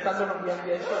stealing the thunder from the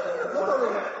MBS show.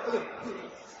 Okay.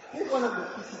 Here's one of the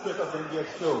key secrets of the MBS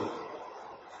show.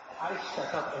 I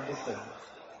shut up and listen,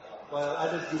 while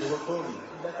others do the work for me.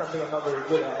 That's something I'm not very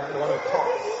good at. I'm the one who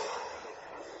talks.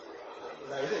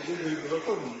 Like I said, you do the work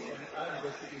for me, and I'm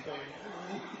just sitting there.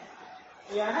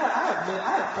 Yeah, I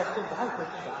have questions. I have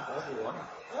questions to ask everyone.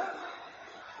 Yeah.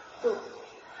 So,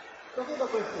 talking about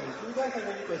questions, do you guys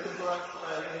have any questions for us?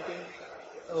 Anything?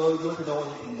 Or you want to know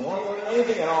anything more?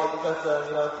 Anything at all, because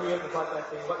 3 years of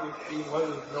podcasting, what we've seen, what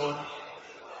we've known.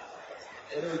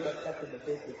 Whether we got tapped in the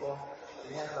face before,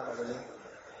 we have not really.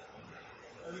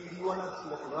 I mean, do you want us to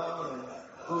look around and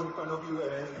go in front of you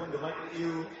and point the mic at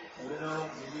you? I don't know,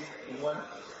 maybe in one.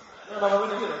 No, we're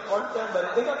going to do it on them,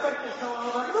 but if they got questions, so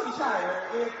don't be shy.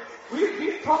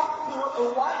 We've talked to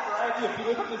a wide variety of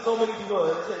people. We've talked to so many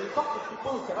people. We've talked to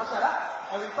people who cannot shut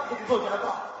up, and we've talked to people who cannot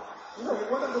talk. You know,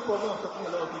 one of the problems of talking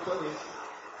to a lot of people is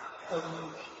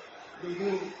they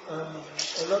do a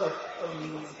lot of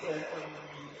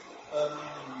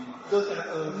those kind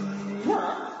of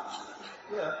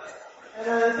yeah. And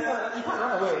the thing is, you can't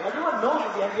run away. Everyone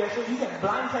knows in the MBS show you can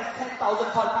blind test 10,000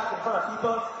 podcasts in front of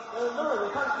people. No, when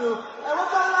it comes to, hey,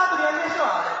 what's going on to the MBS show?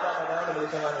 That one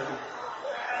Malaysian one already.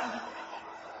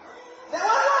 That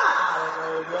one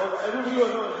lah! Everybody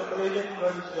will know it's a Malaysian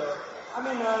Brony show. I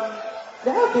mean,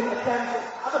 there have been attempts at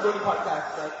other Brony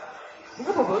podcasts, like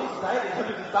Singapore Brony Society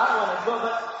attempted to start one as well,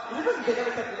 but the difference is they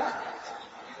never kept it up.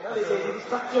 They didn't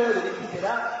structure, they didn't keep it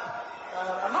up.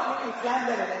 I'm not making slam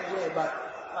them in any way, but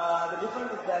the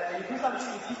difference is that when you do something,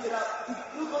 you keep it up,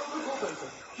 you go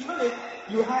places. Even if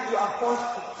you are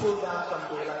forced to pull down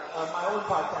someday, like my own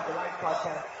podcast, the live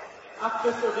podcast,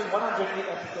 after serving 108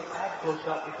 episodes, I had to close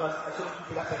up because I couldn't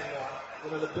keep it up anymore.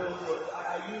 The bills were,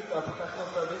 I used a professional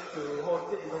service to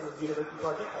host it because of the university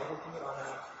project. I was hosting it on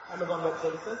Amazon Web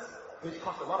Services, which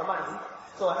cost a lot of money.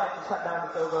 So I had to shut down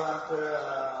the server after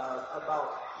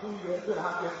about 2.5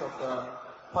 years of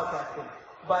podcasting.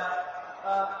 But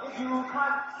if you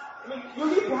can't, you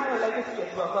leave behind a legacy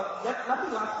as well, because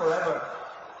nothing lasts forever.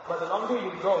 But the longer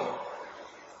you go,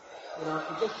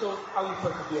 it just shows how you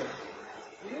persevere.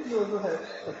 Didn't you also have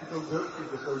technical builds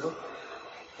with the server?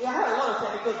 Yeah, I had a lot of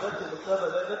technical builds in the server.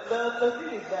 The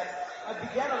thing is that I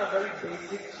began on a very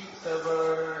basic, cheap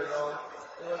server,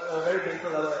 it was a very basic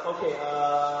level. Okay,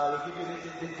 we'll give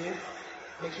you this.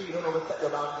 Make sure you don't overstep your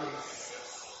boundaries.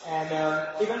 And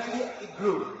eventually it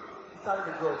grew. It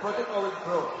started to grow. Project always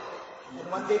grows. And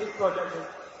one day this project just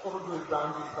overgrew its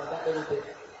boundaries, but that little bit,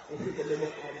 it hit the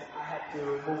limit and I had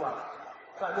to move up.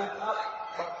 So I moved up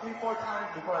about 3-4 times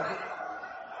before I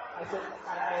said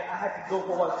I had to go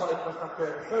for what's called infrastructure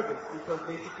as a service, which was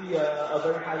basically a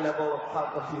very high level of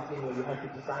cloud computing where you had to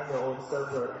design your own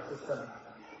server and system.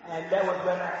 And that was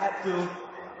when I had to,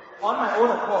 on my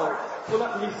own accord, pull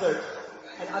up research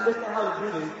and understand how to do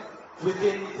this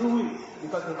within 2 weeks.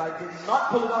 Because if I did not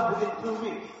pull it off within 2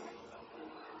 weeks,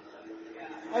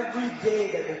 every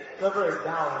day that the server is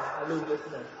down, I lose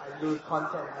listeners, I lose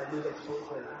content, I lose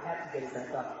exposure. I had to get it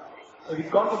back up. If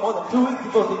it's gone for more than 2 weeks,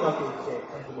 people think, okay, shit,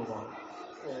 time to move on.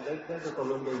 Yeah, that's the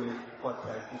problem there with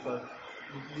podcasts, because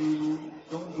if you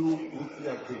don't do weekly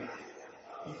updates,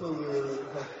 people will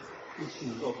have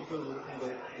issues, or people will think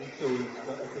that this show is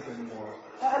not active anymore.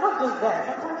 And not just that,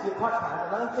 sometimes your podcast,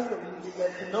 another thing that you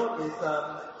get to note is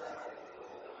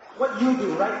what you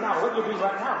do right now, what you're doing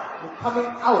right now. You're coming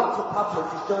out to public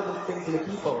to show this thing to the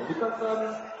people. Because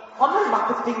online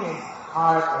marketing is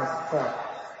hard as hell.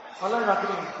 Online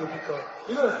marketing is difficult.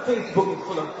 You go to Facebook, it's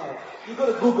full of ads. You go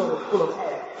to Google, it's full of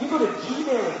ads. You go to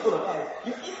Gmail, it's full of ads.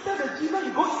 You enter the Gmail,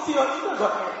 you go into your email,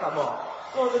 got ads some more.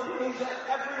 So the thing is that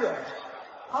everywhere.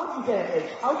 How do you get an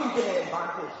edge? How do you get an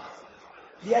advantage?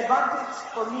 The advantage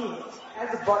for me, as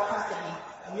a broadcaster,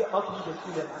 we are multimedia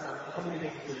student, a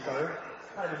communication student, sorry.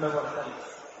 I can't remember what I studied.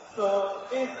 So,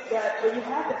 is that when you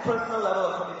have that personal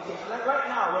level of communication, like right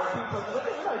now, we're people, we're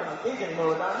not even on stage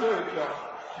anymore, we're down here with you all.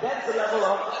 That's the level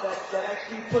of that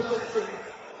actually pushes things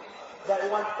that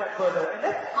one step further. And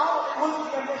that's how it works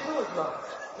with the MBS show as well.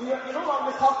 You're no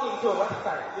longer talking to a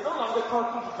website. You're no longer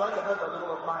talking to join the herd of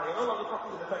little of mine. You're no longer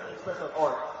talking to the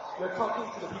FriendExpress.org. You're talking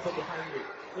to the people behind you.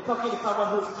 You're talking to someone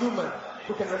who's human,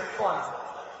 who can respond.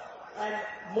 And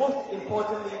most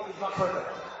importantly, is not perfect.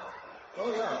 Oh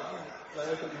yeah,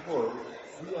 like I said before,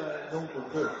 we are known for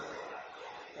dirt.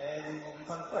 And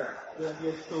fun fact, the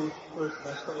MBS show's first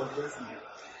mascot was Dirty.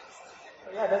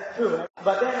 Yeah, that's true.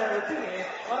 But then the thing is,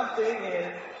 what I'm saying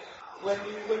is,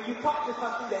 when you talk to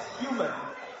something that's human,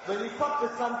 when you talk to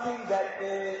something that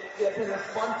can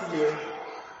respond to you,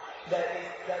 that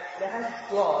has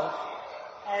flaws,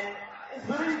 and it's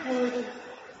willing to just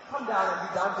come down and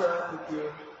be down to earth with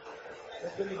you,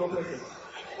 that's when you go places.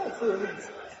 That's what it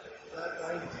means.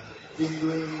 I've been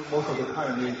doing most of the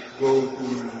time is go to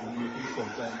new people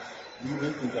and be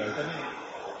with you guys. I mean,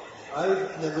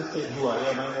 I've never said who I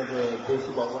am. I never boast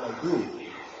about what I do.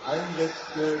 I'm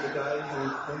just the guy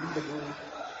who's handling the booth,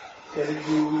 selling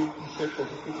you t-shirt for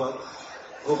 $50.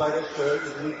 Go buy that shirt,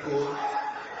 it's really cool.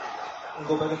 And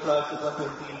go buy the flask, it's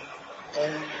 $120.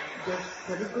 And just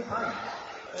have a good time.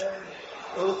 And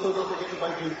also don't forget to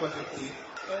buy drinks $150.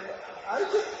 And I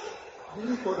just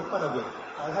do it for the fun of it.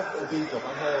 I have a day job,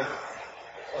 I have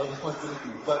a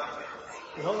responsibility. But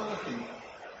in all honesty,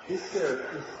 this year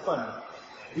is fun.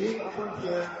 Being up on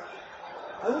here,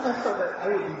 I would have thought that I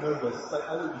would be nervous, like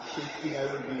I would be shaking, I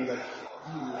would be like,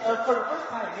 for the first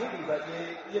time maybe, but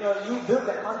you build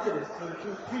that confidence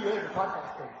through 3 years of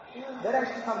podcasting. That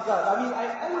actually comes out. I mean,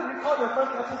 I would recall your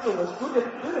first episode was good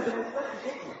and especially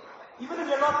shaky. Even if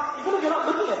you're not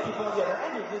looking at people on the other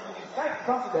end, you're just trying to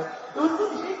talk to them, it was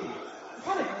still shaky. You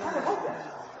kind of hope that.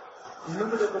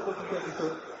 Remember the Purple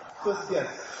episode? First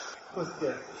guest.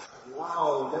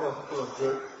 Wow, that was full of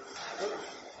dirt.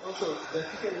 Also, the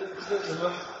ticket,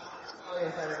 remember? Oh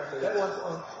yes, I remember That was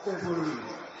on February.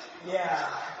 Yeah.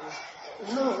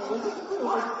 No, was it something? I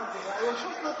was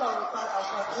just not outside.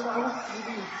 I was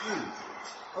living with you.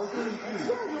 Yeah, you were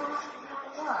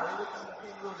in the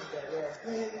same room with that, yeah.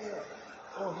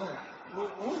 Oh man, what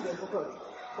was that? I forgot.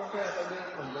 Something like a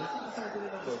convention? I can't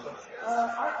remember. But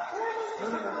no,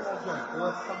 it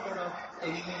was something of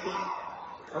anything.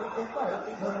 No.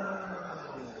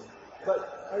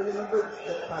 But I remember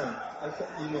that time I sent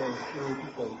emails to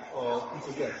people or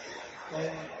future guests,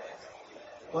 and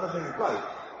one of them replied.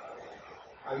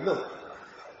 I looked,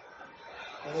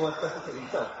 and it was Pacific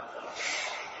himself.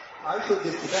 I showed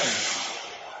this to them.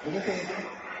 Didn't say anything.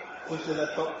 Pushed the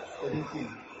laptop. They didn't see.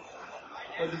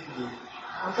 What did you do?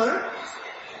 I'm sorry?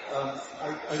 I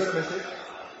got a message.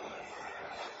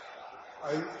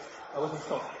 I was in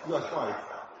shock. You are shy.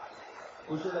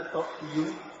 Pushed the laptop to you.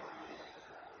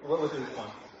 What was your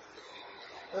response?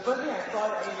 The first thing I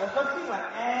saw, the first thing like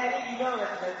any email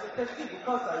message, especially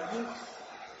because I use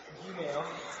Gmail,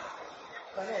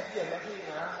 suddenly I see a message,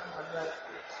 I'm like,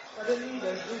 suddenly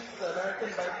there's this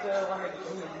American biker wanted to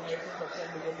give me inheritance of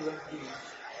 10 million USD.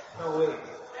 No way.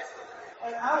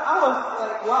 And I was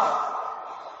like, wow.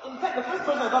 In fact, the first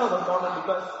person I thought it was normal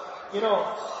because,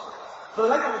 for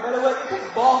lack of a better word, it takes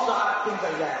balls to ask things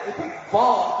like that. It takes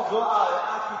balls to go out and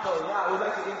ask people, I would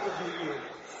like to interview you.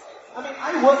 I mean,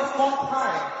 I work full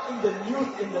time in the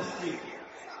news industry.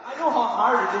 I know how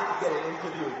hard it is to get an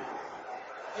interview.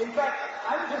 In fact,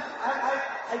 I just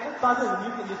started in the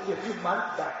news industry a few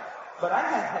months back. But I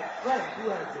have had friends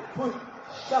who have been pushed,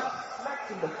 shoved,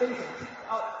 smacked in the face and kicked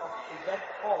out of event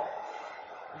hall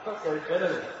because they're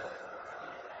journalists.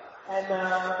 And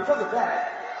because of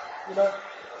that,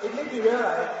 it made me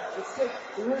realize it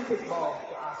really takes balls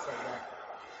to ask like that.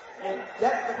 And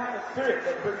that's the kind of spirit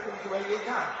that brings him to where he is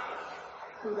now.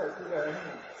 True that. I mean,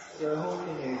 the whole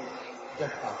thing is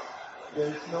just ask.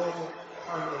 There's no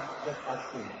harm in just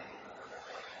asking.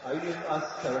 I didn't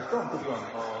ask Sarah Strong to run,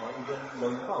 or even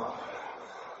Lauren Powell.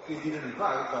 He didn't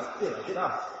reply, but still, I did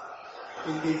ask.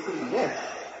 If they say yes,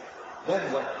 then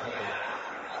what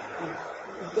happens?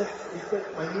 It's that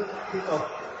minute thing of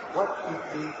what if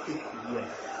they say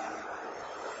yes?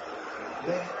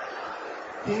 Then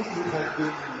things would have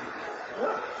been,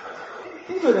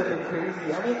 Things would have been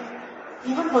crazy. I mean,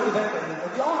 even for events like this,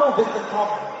 we all know Vincent Tom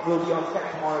will be on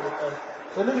set tomorrow with us.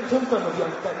 The living Tombstone will be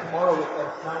on set tomorrow with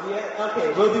us. Now,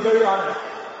 we'll be very honest.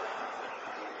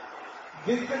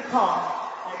 Vincent Tom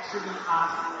actually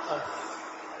asked us.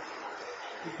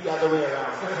 It's the other way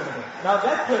around. Now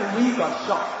that's when we got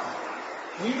shocked.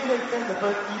 We didn't send the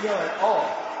first email at all.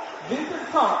 Vincent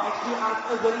Tom actually asked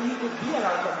us whether he could be at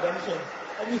our convention.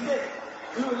 And we said,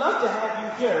 we would love to have you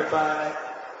here, but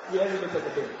we had to look at the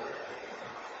bill.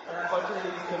 And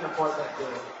unfortunately, we couldn't afford that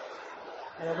bill.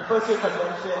 And at the first year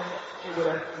convention, it would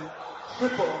have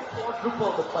tripled,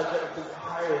 quadrupled the budget of the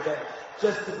entire event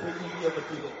just to bring you here for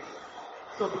 2 days.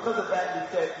 So because of that, we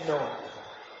said no.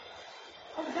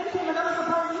 And then came another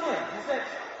surprise email. He said,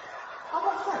 how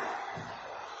about Skype?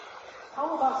 How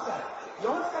about Skype? You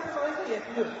want Skype in Malaysia? Yes,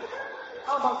 we do.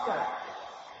 How about Skype?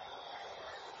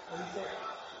 And he said,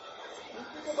 let's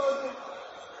think about it.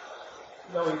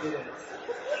 No, he didn't.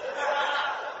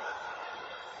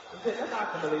 He said, let's ask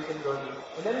the Malaysian Brony.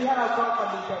 And then we had our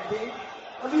crowdfunding campaign,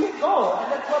 and we hit go.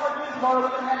 And that's what we're doing tomorrow.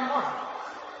 We're going to have him on.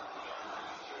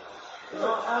 You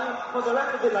know, I mean, for the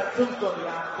rest of it, like Tombstone, we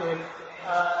asked him,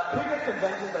 previous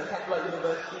conventions like Temple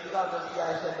University,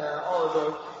 CIS, and all of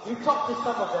those, we've talked to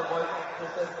some of their voice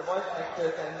actresses, the voice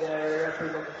actors and their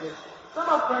representatives. Some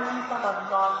are friendly, some are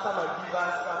not, some are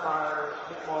divas, some are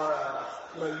a bit more,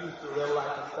 used to real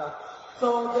life and stuff.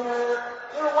 So there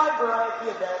are a wide variety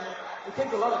of them. It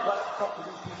takes a lot of guts to talk to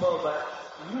these people, but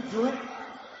you do it,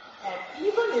 and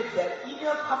even if that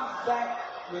email comes back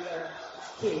with a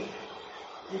K,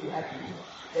 you'll be happy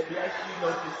that we actually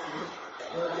noticed you.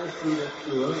 well, that's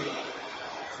true. I mean,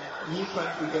 me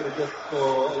trying to get a guest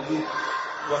for at least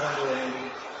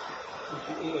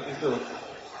 158 episodes,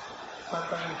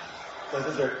 sometimes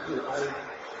doesn't get through. I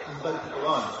invite people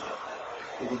on.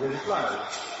 They will reply.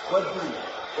 What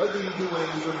do you do when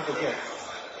you don't forget?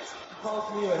 He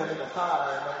calls me when I'm in the car,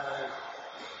 and I'm like,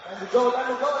 time to go, and I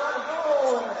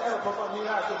tell him, pop me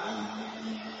out, get me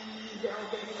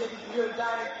here,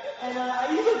 guys. And I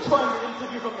even joined the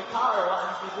interview from the car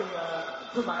once using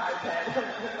through my iPad.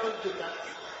 That was good.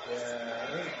 Yeah, I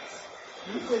mean,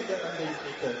 you say that I'm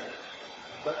dedicated,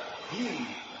 but he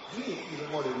is even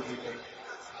more dedicated.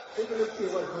 Take a look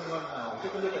at what's going on now.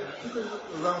 Take a look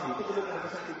around you. Take a look at the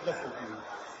percentage left of you.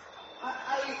 I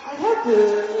had to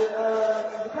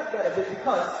detect that a bit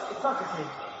because it's not just me.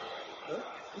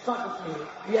 It's not just me.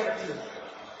 We have a team.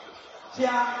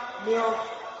 Chia, Neil,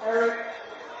 Eric,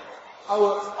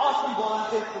 our awesome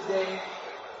volunteers today.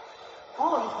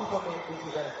 All of these people made this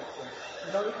event a success.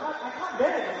 You know, I can't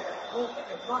bear it.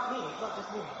 It's not me. It's not just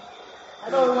me. I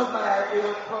know it was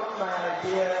probably my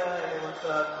idea, and it was,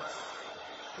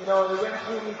 it went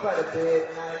through me quite a bit,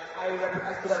 and I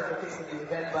stood up at the face of the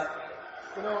event, but,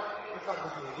 it's not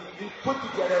just me. We put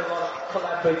together a lot of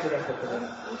collaborative effort for this.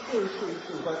 It's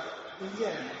true. But in the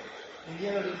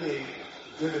end of the day,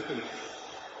 you're the face.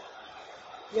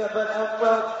 Yeah, but,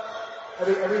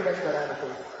 every event's got to have a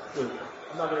face. True.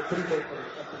 I'm not going to pretty face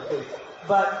for the face.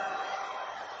 But,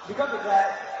 because of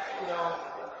that,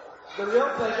 the real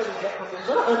pleasure we get from this,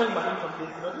 we're not earning money from this,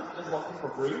 just walking for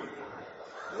free.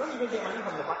 You don't even get money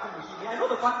from the parking machine. I know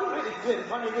the parking rate is good. It's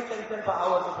 110 cents per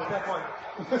hour to prepare point.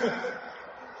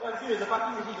 I'm serious, the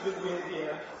parking machine is a bit weird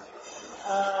here.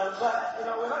 But,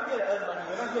 we're not here to earn money.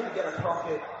 We're not here to get a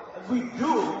profit. If we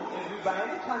do, if we by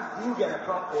any chance do get a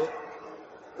profit,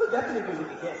 we'll definitely do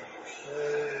it again.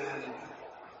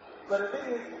 But the thing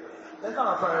is, that's not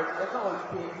our priority. That's not what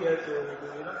we came here to do.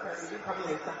 We didn't come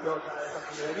here to suck your time or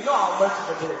something like that. We know our merch is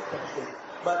a bit expensive.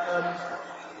 But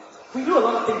we do a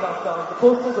lot of things ourselves. The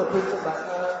posters are printed, but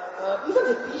even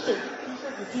the t-shirts you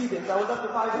see this. I was up to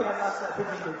 5 a.m. last night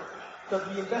printing this. Because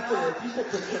we invested in a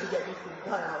t-shirt printer to get these things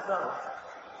done ourselves.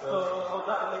 So I was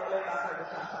up late last night to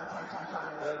shine.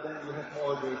 Then you have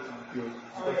more orders in the field.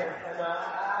 Oh yes, and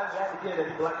I'm glad to hear that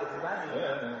people like the design.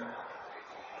 Yeah.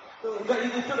 So, but it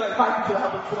took like 5 people to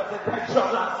help us put up that backdrop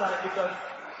last night because,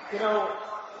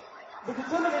 the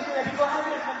determination that people have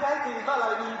here is fantastic. It's not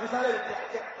like we decided,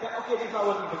 okay, this is not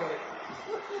working, forget it.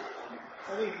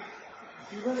 I mean,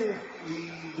 even if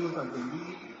we do something,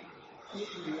 we see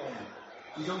it to the end.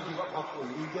 We don't give up halfway.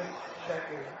 We just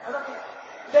Exactly. And I mean,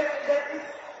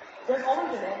 there's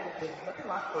always an end to things. Nothing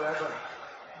lasts forever.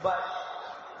 But,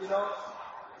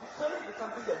 service is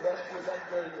something that best with that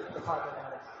really is the part that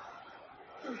matters.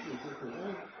 True. I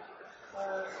mean,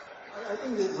 I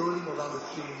think that rolling around the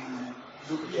train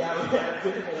Yeah, we're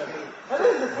doing it every week. And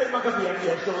this is the trademark of the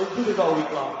MBS show. We'll do this all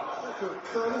week long.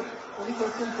 So any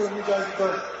questions from you guys?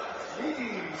 Because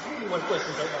really want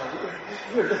questions right now.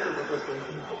 We're desperate for questions.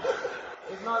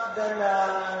 If not, then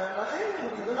nothing.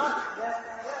 If not, then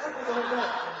let's go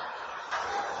ahead.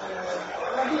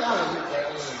 Let me ask you,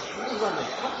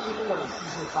 what do you think of the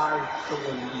season 5 show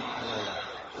that you did?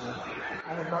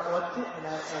 I have not watched it and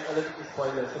I'm allergic to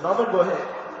spoilers. So Norman, go ahead.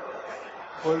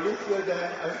 For this year,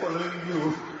 then I'm following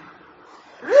you.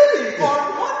 Really? For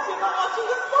once you're not watching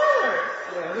the spoilers?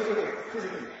 Yeah, wait.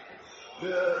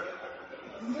 The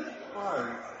season 5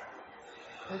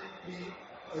 has been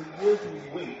a year to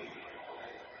wait.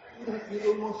 It has been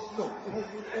almost, no, it has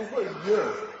been over a year.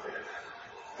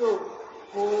 So,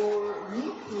 for me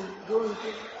to go and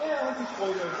think, I want to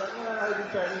spoilers, I've been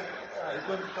trying, it's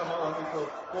going to come out on April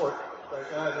 4th, but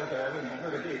I don't care, I mean, it's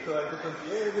not a date, so I just want to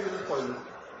see, give it spoilers.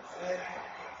 And,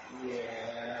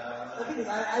 yeah. The thing is,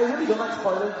 I really don't like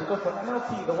spoilers because for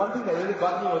MLP, the one thing that really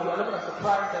got me was the element of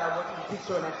surprise that I'm watching the big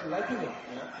show and actually liking it.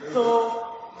 Yeah. So,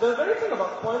 the very thing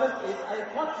about spoilers is I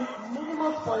watch with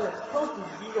minimal spoilers, close to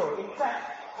zero. In fact,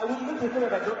 I would even prefer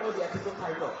if I don't know the episode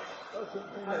title.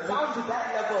 I'm down to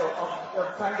that level of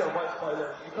trying to avoid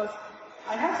spoilers because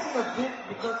I have seen a bit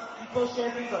because people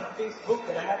share things on Facebook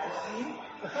that I have to see,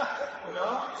 you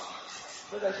know.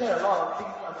 Because I share a lot of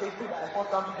things on Facebook that I fall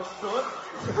down people's throats.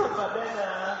 But then,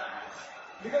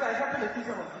 because I happen to see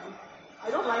some of these, I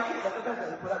don't like it, but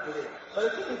sometimes I put up with it. But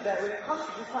the thing is that when it comes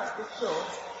to this part of this show,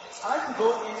 I like to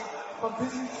go in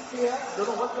completely clear,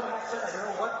 don't know what's going to happen, I don't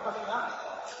know what's coming up.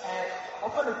 And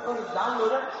often it's because it's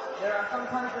downloaded, there are some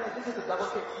times when I just have to double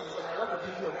check scenes, and I love the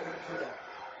beauty of going through that.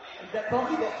 That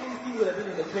probably that same scene would have been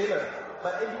in the trailer,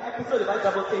 but in the episode if I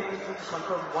double check things to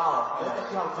confirm, wow, that's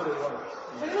actually how good it was.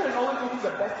 Trailer is always really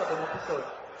the best of an episode.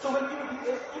 So when you,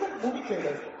 even movie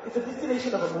trailers, it's a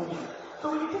distillation of a movie.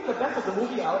 So when you take the best of the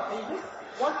movie out, and you just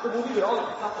watch the movie with all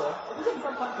its supper, it doesn't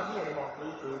become fun for me anymore.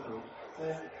 True.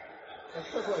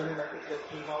 Except for anything that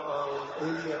came out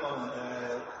earlier on,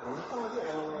 was it?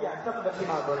 Yeah, stuff that came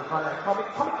out during Comic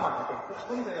Con, I think.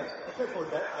 Except for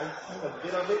that, I've seen a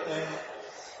bit of it, and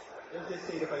let's just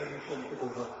say the financial took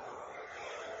over.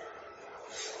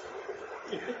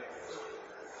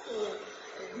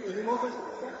 Any more questions?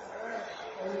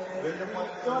 If you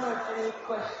don't have any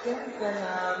questions, then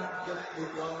Just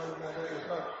this long, if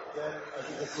not, then I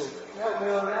think that's good. yeah,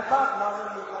 we'll wrap up. Now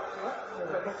we'll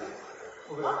wrap up.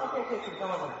 Okay. Okay,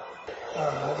 come on.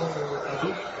 My name is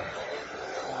Adi.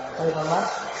 Hi, Mama.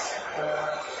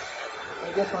 I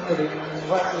just wondering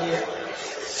what is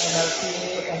NLP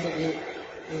ended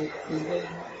its season,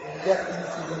 just in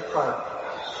season 5.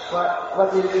 What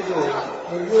will you do?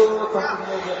 Will you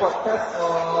continue the podcast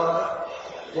or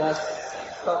just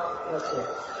stop? That's it.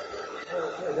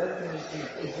 Yeah, that's an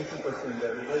interesting question.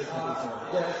 Very simple question.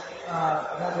 Just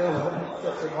another one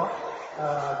question more.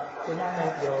 Can I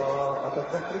have your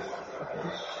autograph, please?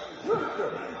 Sure.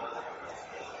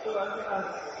 So I'm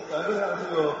going to answer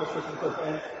your first question first.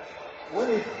 And what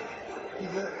if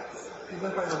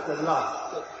season 5 was the last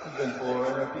season for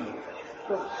NLP?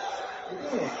 So the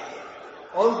thing is,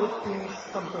 all good things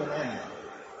come to an end.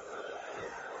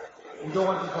 You don't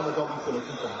want to become a zombie solo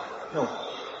system. No.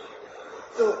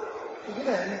 So if it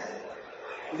ends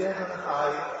on a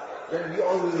high, then we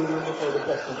all will remember for the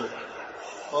best of it.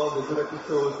 All the good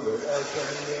episodes with El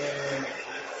coming in,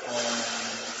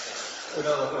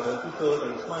 all the episodes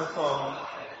like Smile Song,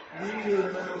 we will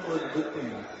remember for the good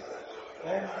things.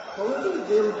 And probably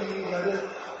there will be another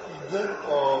season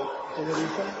or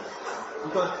generation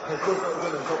because Hasbro's not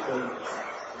going to drop the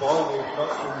ball with not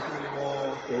producing more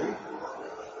shows.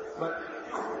 But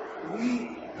we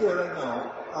here right now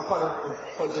are part of the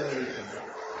third generation.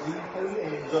 We really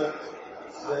enjoyed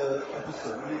the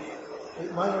episode. We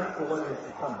admire for what has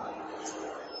become.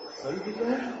 But if it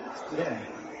ends, then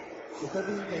there's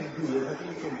nothing you can do, there's nothing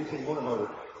you can do more about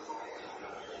it.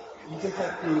 You just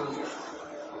have to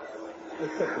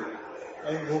accept it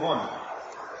and move on.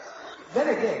 Then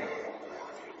again,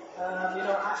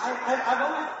 I've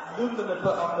always loomed on the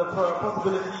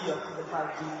possibility of season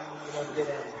 5 being, dead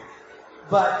end.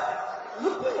 But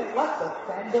looking at what the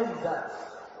fandom does,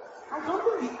 I don't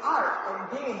think the art and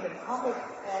games and comics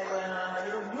and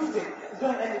music is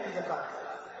going to end with season 5.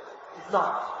 It's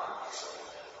not.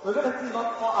 We're going to see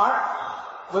lots more art.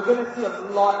 We're going to see a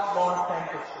lot more fan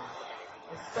fiction,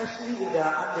 especially if there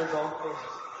are unresolved things.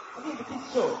 I mean, it's a kid's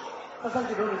show. Sometimes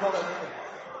you don't resolve everything.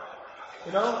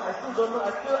 I still don't know. I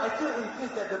still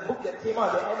insist that the book that came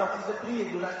out at the end of season 3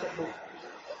 is Luna's checkbook.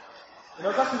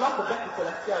 Because she lost the bet to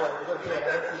Celestia when we got to pay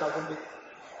another 2,000 bits.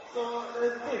 So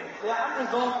there's things. There are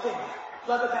unresolved things.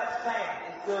 Clutterbat's fame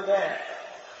is still there.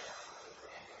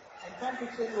 And fan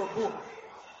fiction will boom.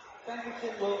 Fan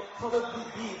fiction will probably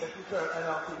be the future of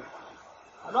NLP.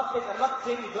 I'm not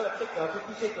saying you're going to take the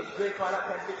 50 Shades of Grey Twilight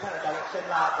fan fiction kind of direction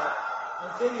but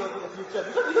I'm saying it will be the future.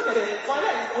 Because you look at it,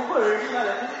 Twilight is over already now,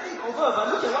 the thing is over, but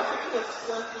look at what's taking the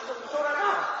show right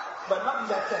now. But not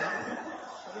in that sense.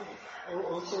 I mean,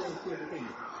 also, here's the thing.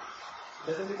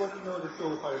 Does anybody know the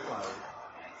show Firefly?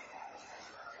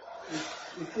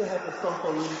 It still has a strong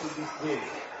following to this day.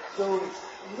 So,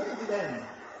 even if it ends,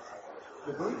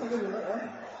 the Brony Saga will not end.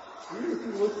 It will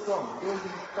still go strong. There will be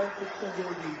fan fiction, there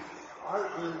will be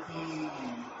art, there will be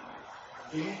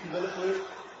game developers,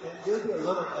 and there will be a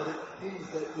lot of other things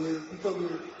that people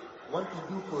will want to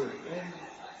do for it. And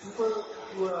people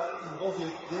who are involved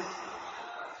with this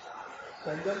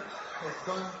fandom has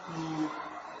gone to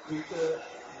greater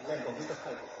length or greater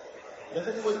height. Does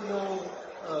anybody know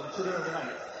Children of the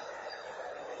Night?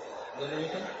 The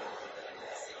animation?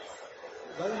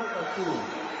 Very hard cartoon.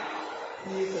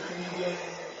 He is a Canadian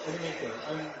animator.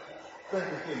 I'm friends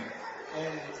with him.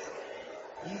 And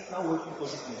he's now working for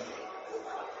Disney.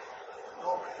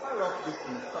 Or far off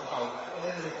Disney somehow.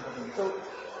 An animation company. So,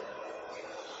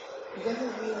 it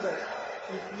doesn't mean that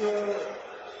if you're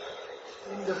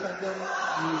in the fandom,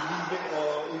 you leave it, or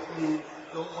if you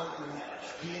don't want to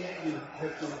be in it, you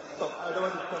have to stop. I don't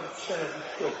want to come stand as a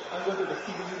show. I'm going to the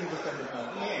Steven Universe fandom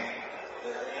now. Yeah.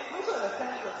 It's also a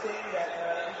sense of saying that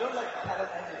you don't like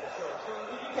talent enter the show. So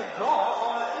if you can draw,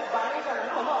 or if by any chance, I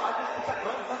know a lot of artists who start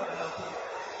drawing because of NLP.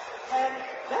 And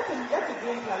that's a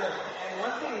great talent. And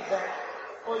one thing is that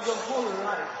for your whole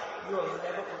life, you will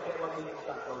never forget what made you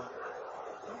start drawing.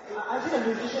 I've been a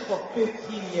musician for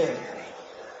 15 years.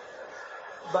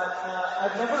 But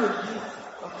I've never released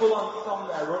a full-on song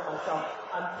that I wrote myself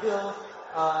until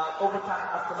Overtime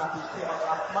Aftermath, which came out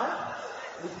last month.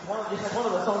 This is one of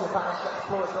the songs that I actually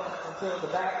explore until the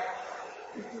back.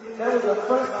 That was the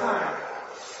first time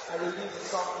I released a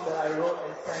song that I wrote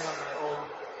and sang on my own.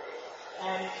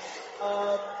 And,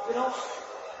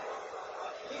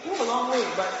 it came a long way,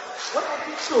 but what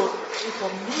actually took is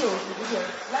for Neil to give me a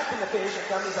slap in the face and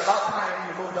tell me it's about time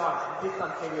you moved on and did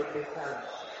something with this talent.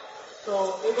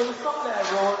 So it was a song that I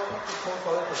wrote, kept composed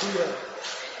for it for 2 years.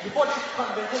 Before this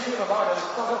convention came about, I was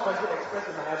sort of Friendship Express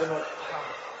in my Evernote account.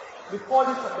 Before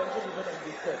this convention even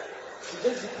existed, it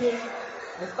just became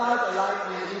the stars aligned,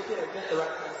 we released it at just the right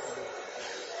time for it.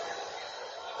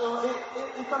 So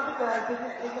it's something that I've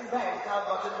taken back. It's now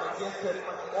gotten my gears turning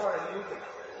much more and music.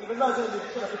 Even though I've been a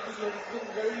musician for 15 years, it's been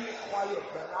very quiet,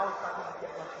 but now it's starting to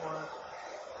get much more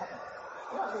happy.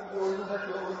 Yeah, I mean, you always have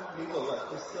your own label, right?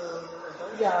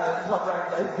 Yeah, Rock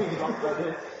Brand, that's big Rock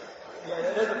Brothers. Yeah,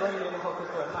 there's a Burning label called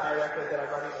Crystal Empire Records that I'm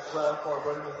running as well for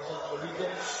Burning musicians in the region.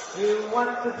 We want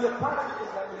to be a part of it,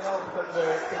 just let me know, because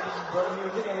we're taking Burning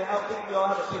music and we're helping we all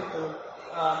have a place to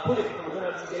put it. So we're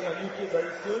going to be getting on YouTube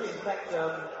very soon. In fact,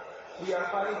 we are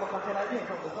filing for content ID and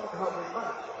from the song to help raise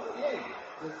money. Yay!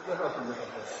 We're helping with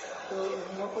that. So,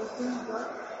 any more questions, right?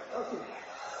 Okay.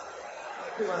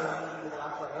 Quick one, the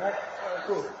last one, alright?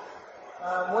 Cool.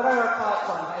 What are your thoughts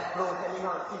on Hasbro sending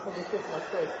out cease and desist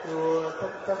letters to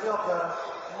several of the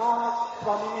more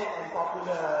prominent and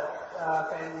popular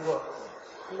fan works?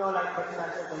 You know, like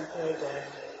Merchandise Adventures and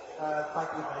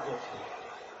Party Magic.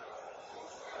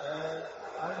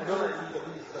 I don't like the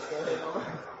beast, but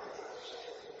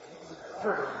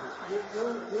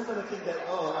you're going to think that,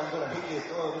 oh, I'm going to hate this,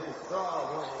 oh, this is raw,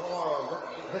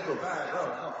 Hasbro bad,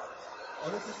 no.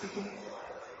 Honestly speaking,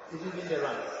 it's within their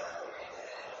rights.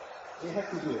 They have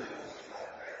to do it.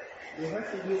 They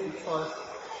have to do it because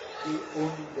they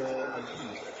own the IP.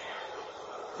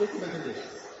 Just imagine this.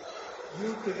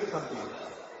 You create something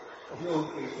of your own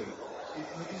creation.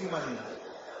 It's making you money.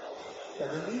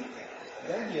 Suddenly,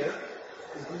 then here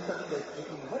is doing something that's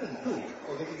making you money too,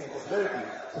 or getting you popularity.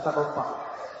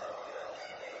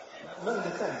 Not in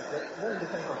the sense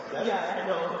of that. Yeah, I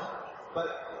know. But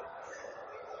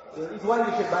it's why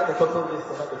we should buy the purple disc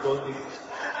and not the gold disc.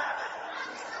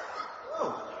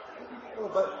 No,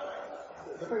 but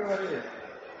the fact of the matter is,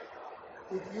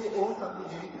 if you own something,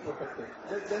 you need to protect it.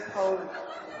 That's how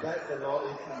bad the law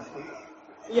is in the States.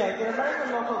 Yeah, it's an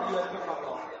American law called US trademark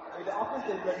law. The office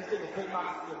is registering the trademark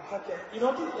such as, you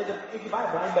notice if you buy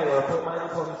a blind bag or a My Little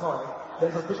Pony toy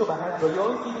that's official by Hasbro, you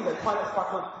always see things like Twilight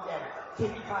Sparkle TM,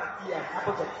 Katie Pie TM,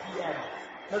 Applejack TM.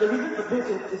 Now the reason for this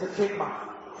is a trademark.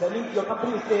 That means your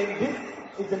company is saying this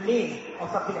is the name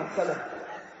of something I'm selling.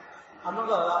 I'm not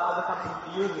going to allow other companies to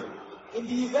use it. In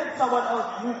the event someone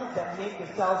else uses that name to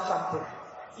sell something,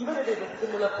 even if it's a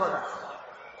similar product,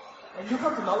 and you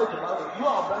come to knowledge about it, you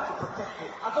are obliged to protect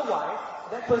it. Otherwise,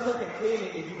 that person can claim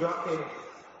it if you don't claim it.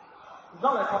 It's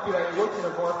not like copyright, it works in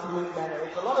a more fluid manner.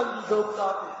 It's a lot of legal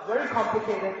stuff, it's very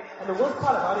complicated, and the worst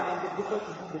part about it is it differs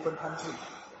between different countries.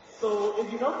 So if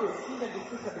you notice, cease and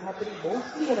desist have been happening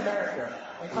mostly in America,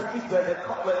 and countries where the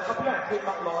copyright and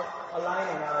trademark laws align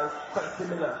and are quite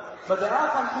similar. But there are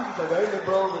countries which are very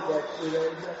liberal with their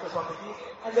intellectual property,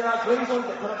 and there are grey zones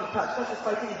that cannot be touched, such as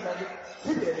Fighting is Magic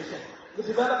 5th edition. The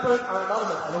developers are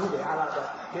anonymous. I know who they are, but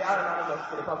they are anonymous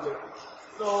to the public.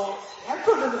 So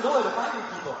Hasbro doesn't know where to find these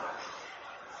people.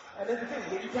 And that's the thing,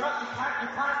 you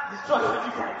can't destroy what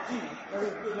you can't see.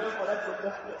 Therefore, that's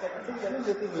I think that's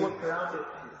the thing work around it.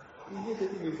 Here's the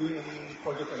thing with doing any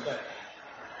project like that.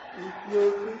 If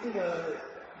you're creating a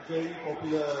very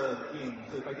popular game,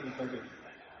 say Fighting is Magic,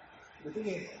 the thing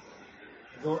is,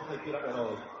 don't hype it up at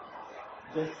all.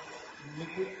 Just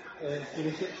make it and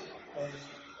finish it and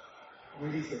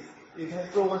release it. If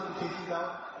Hasbro wants to chase you down,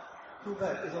 too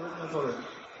bad, it's already on torrent.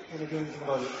 You can do anything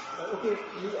about it. Like, okay,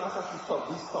 you ask us to stop,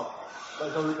 we stop. But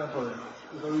it's already on torrent.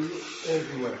 It's already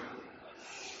everywhere.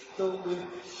 So with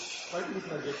Fighting is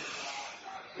Magic,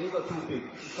 they got too big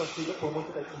because they got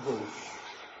promoted like evil.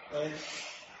 And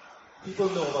people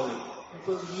know about it.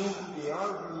 People knew who they are,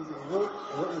 who they were,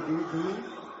 what they were doing,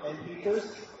 and haters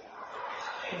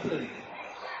complain.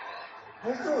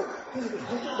 Hasbro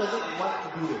doesn't want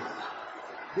to do this.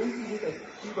 They see it as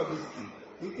free publicity.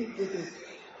 They think this is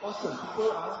awesome.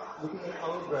 People are looking at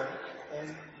our brand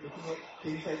and looking at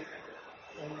things like,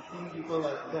 and seeing people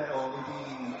like that, or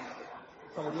maybe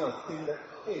somebody else think that,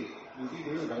 hey, maybe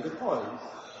they will buy the toys,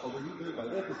 or maybe they will buy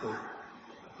the episode,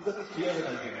 because it's free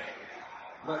advertising.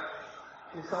 But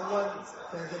if someone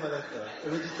sends them a letter, a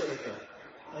registered letter,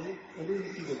 and they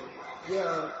receive it, they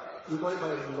are required by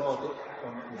the law.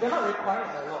 They're not required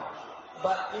by law,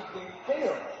 but if they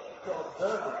fail to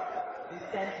observe it, they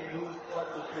stand to lose what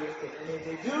they created. And if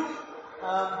they do,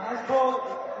 Hasbro,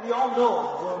 we all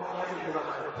know, will never give up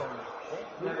on performance.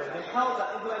 Never. They've held the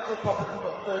intellectual property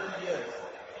for 30 years.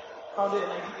 Founded in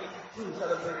 1982,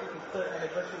 celebrating its third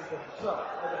anniversary in 2012.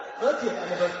 At the 30th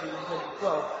anniversary in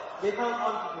 2012, they held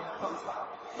on to this concept.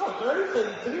 No, it's already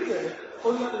 33 years,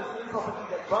 holding on to the same property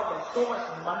that brought them so much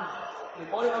money. They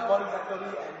bought it out, bought it factory,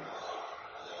 and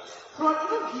so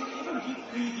even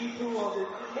G3, G2, all this,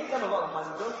 it made them a lot of money.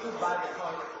 Those two buy the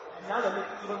toys, and now they make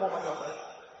even more money off it.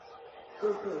 So,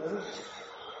 I mean,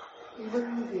 even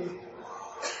if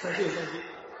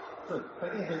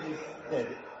Fighting is dead,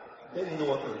 dead in the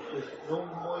water, there's no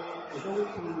way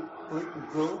for it to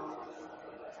grow.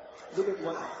 Look at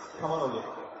what's come out of it.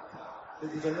 The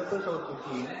developers of the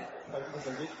game, Fighting is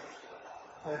Magic,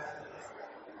 have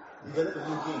developed a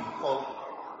new game called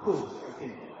Pose, I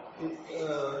think. It's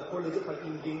a four-legged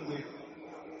fighting game with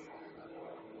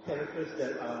characters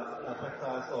that are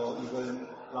alpacas or even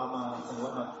llamas and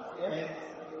whatnot. And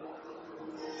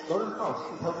Lauren House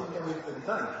is helping them with the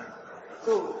design.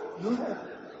 So you have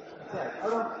that.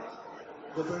 Out of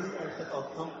the burning asset of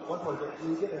one project,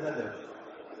 you get another.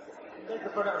 That's the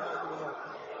product of my video.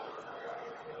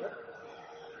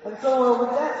 And so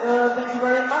with that, thank you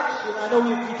very much. I know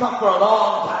we talked for a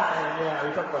long time. Yeah,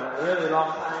 we talked for a really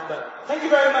long time. But thank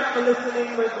you very much for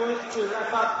listening. We're going to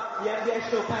wrap up the MBS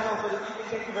show panel for the evening.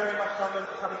 Thank you very much, Norman,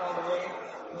 for coming all the way.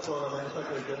 So, I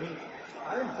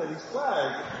am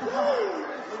satisfied.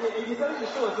 If you started the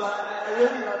show as well,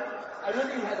 I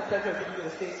really had the pleasure of giving you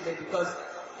the stage today because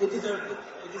it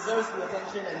deserves the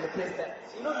attention and the place that,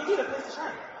 you need a place to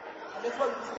shine. And that's what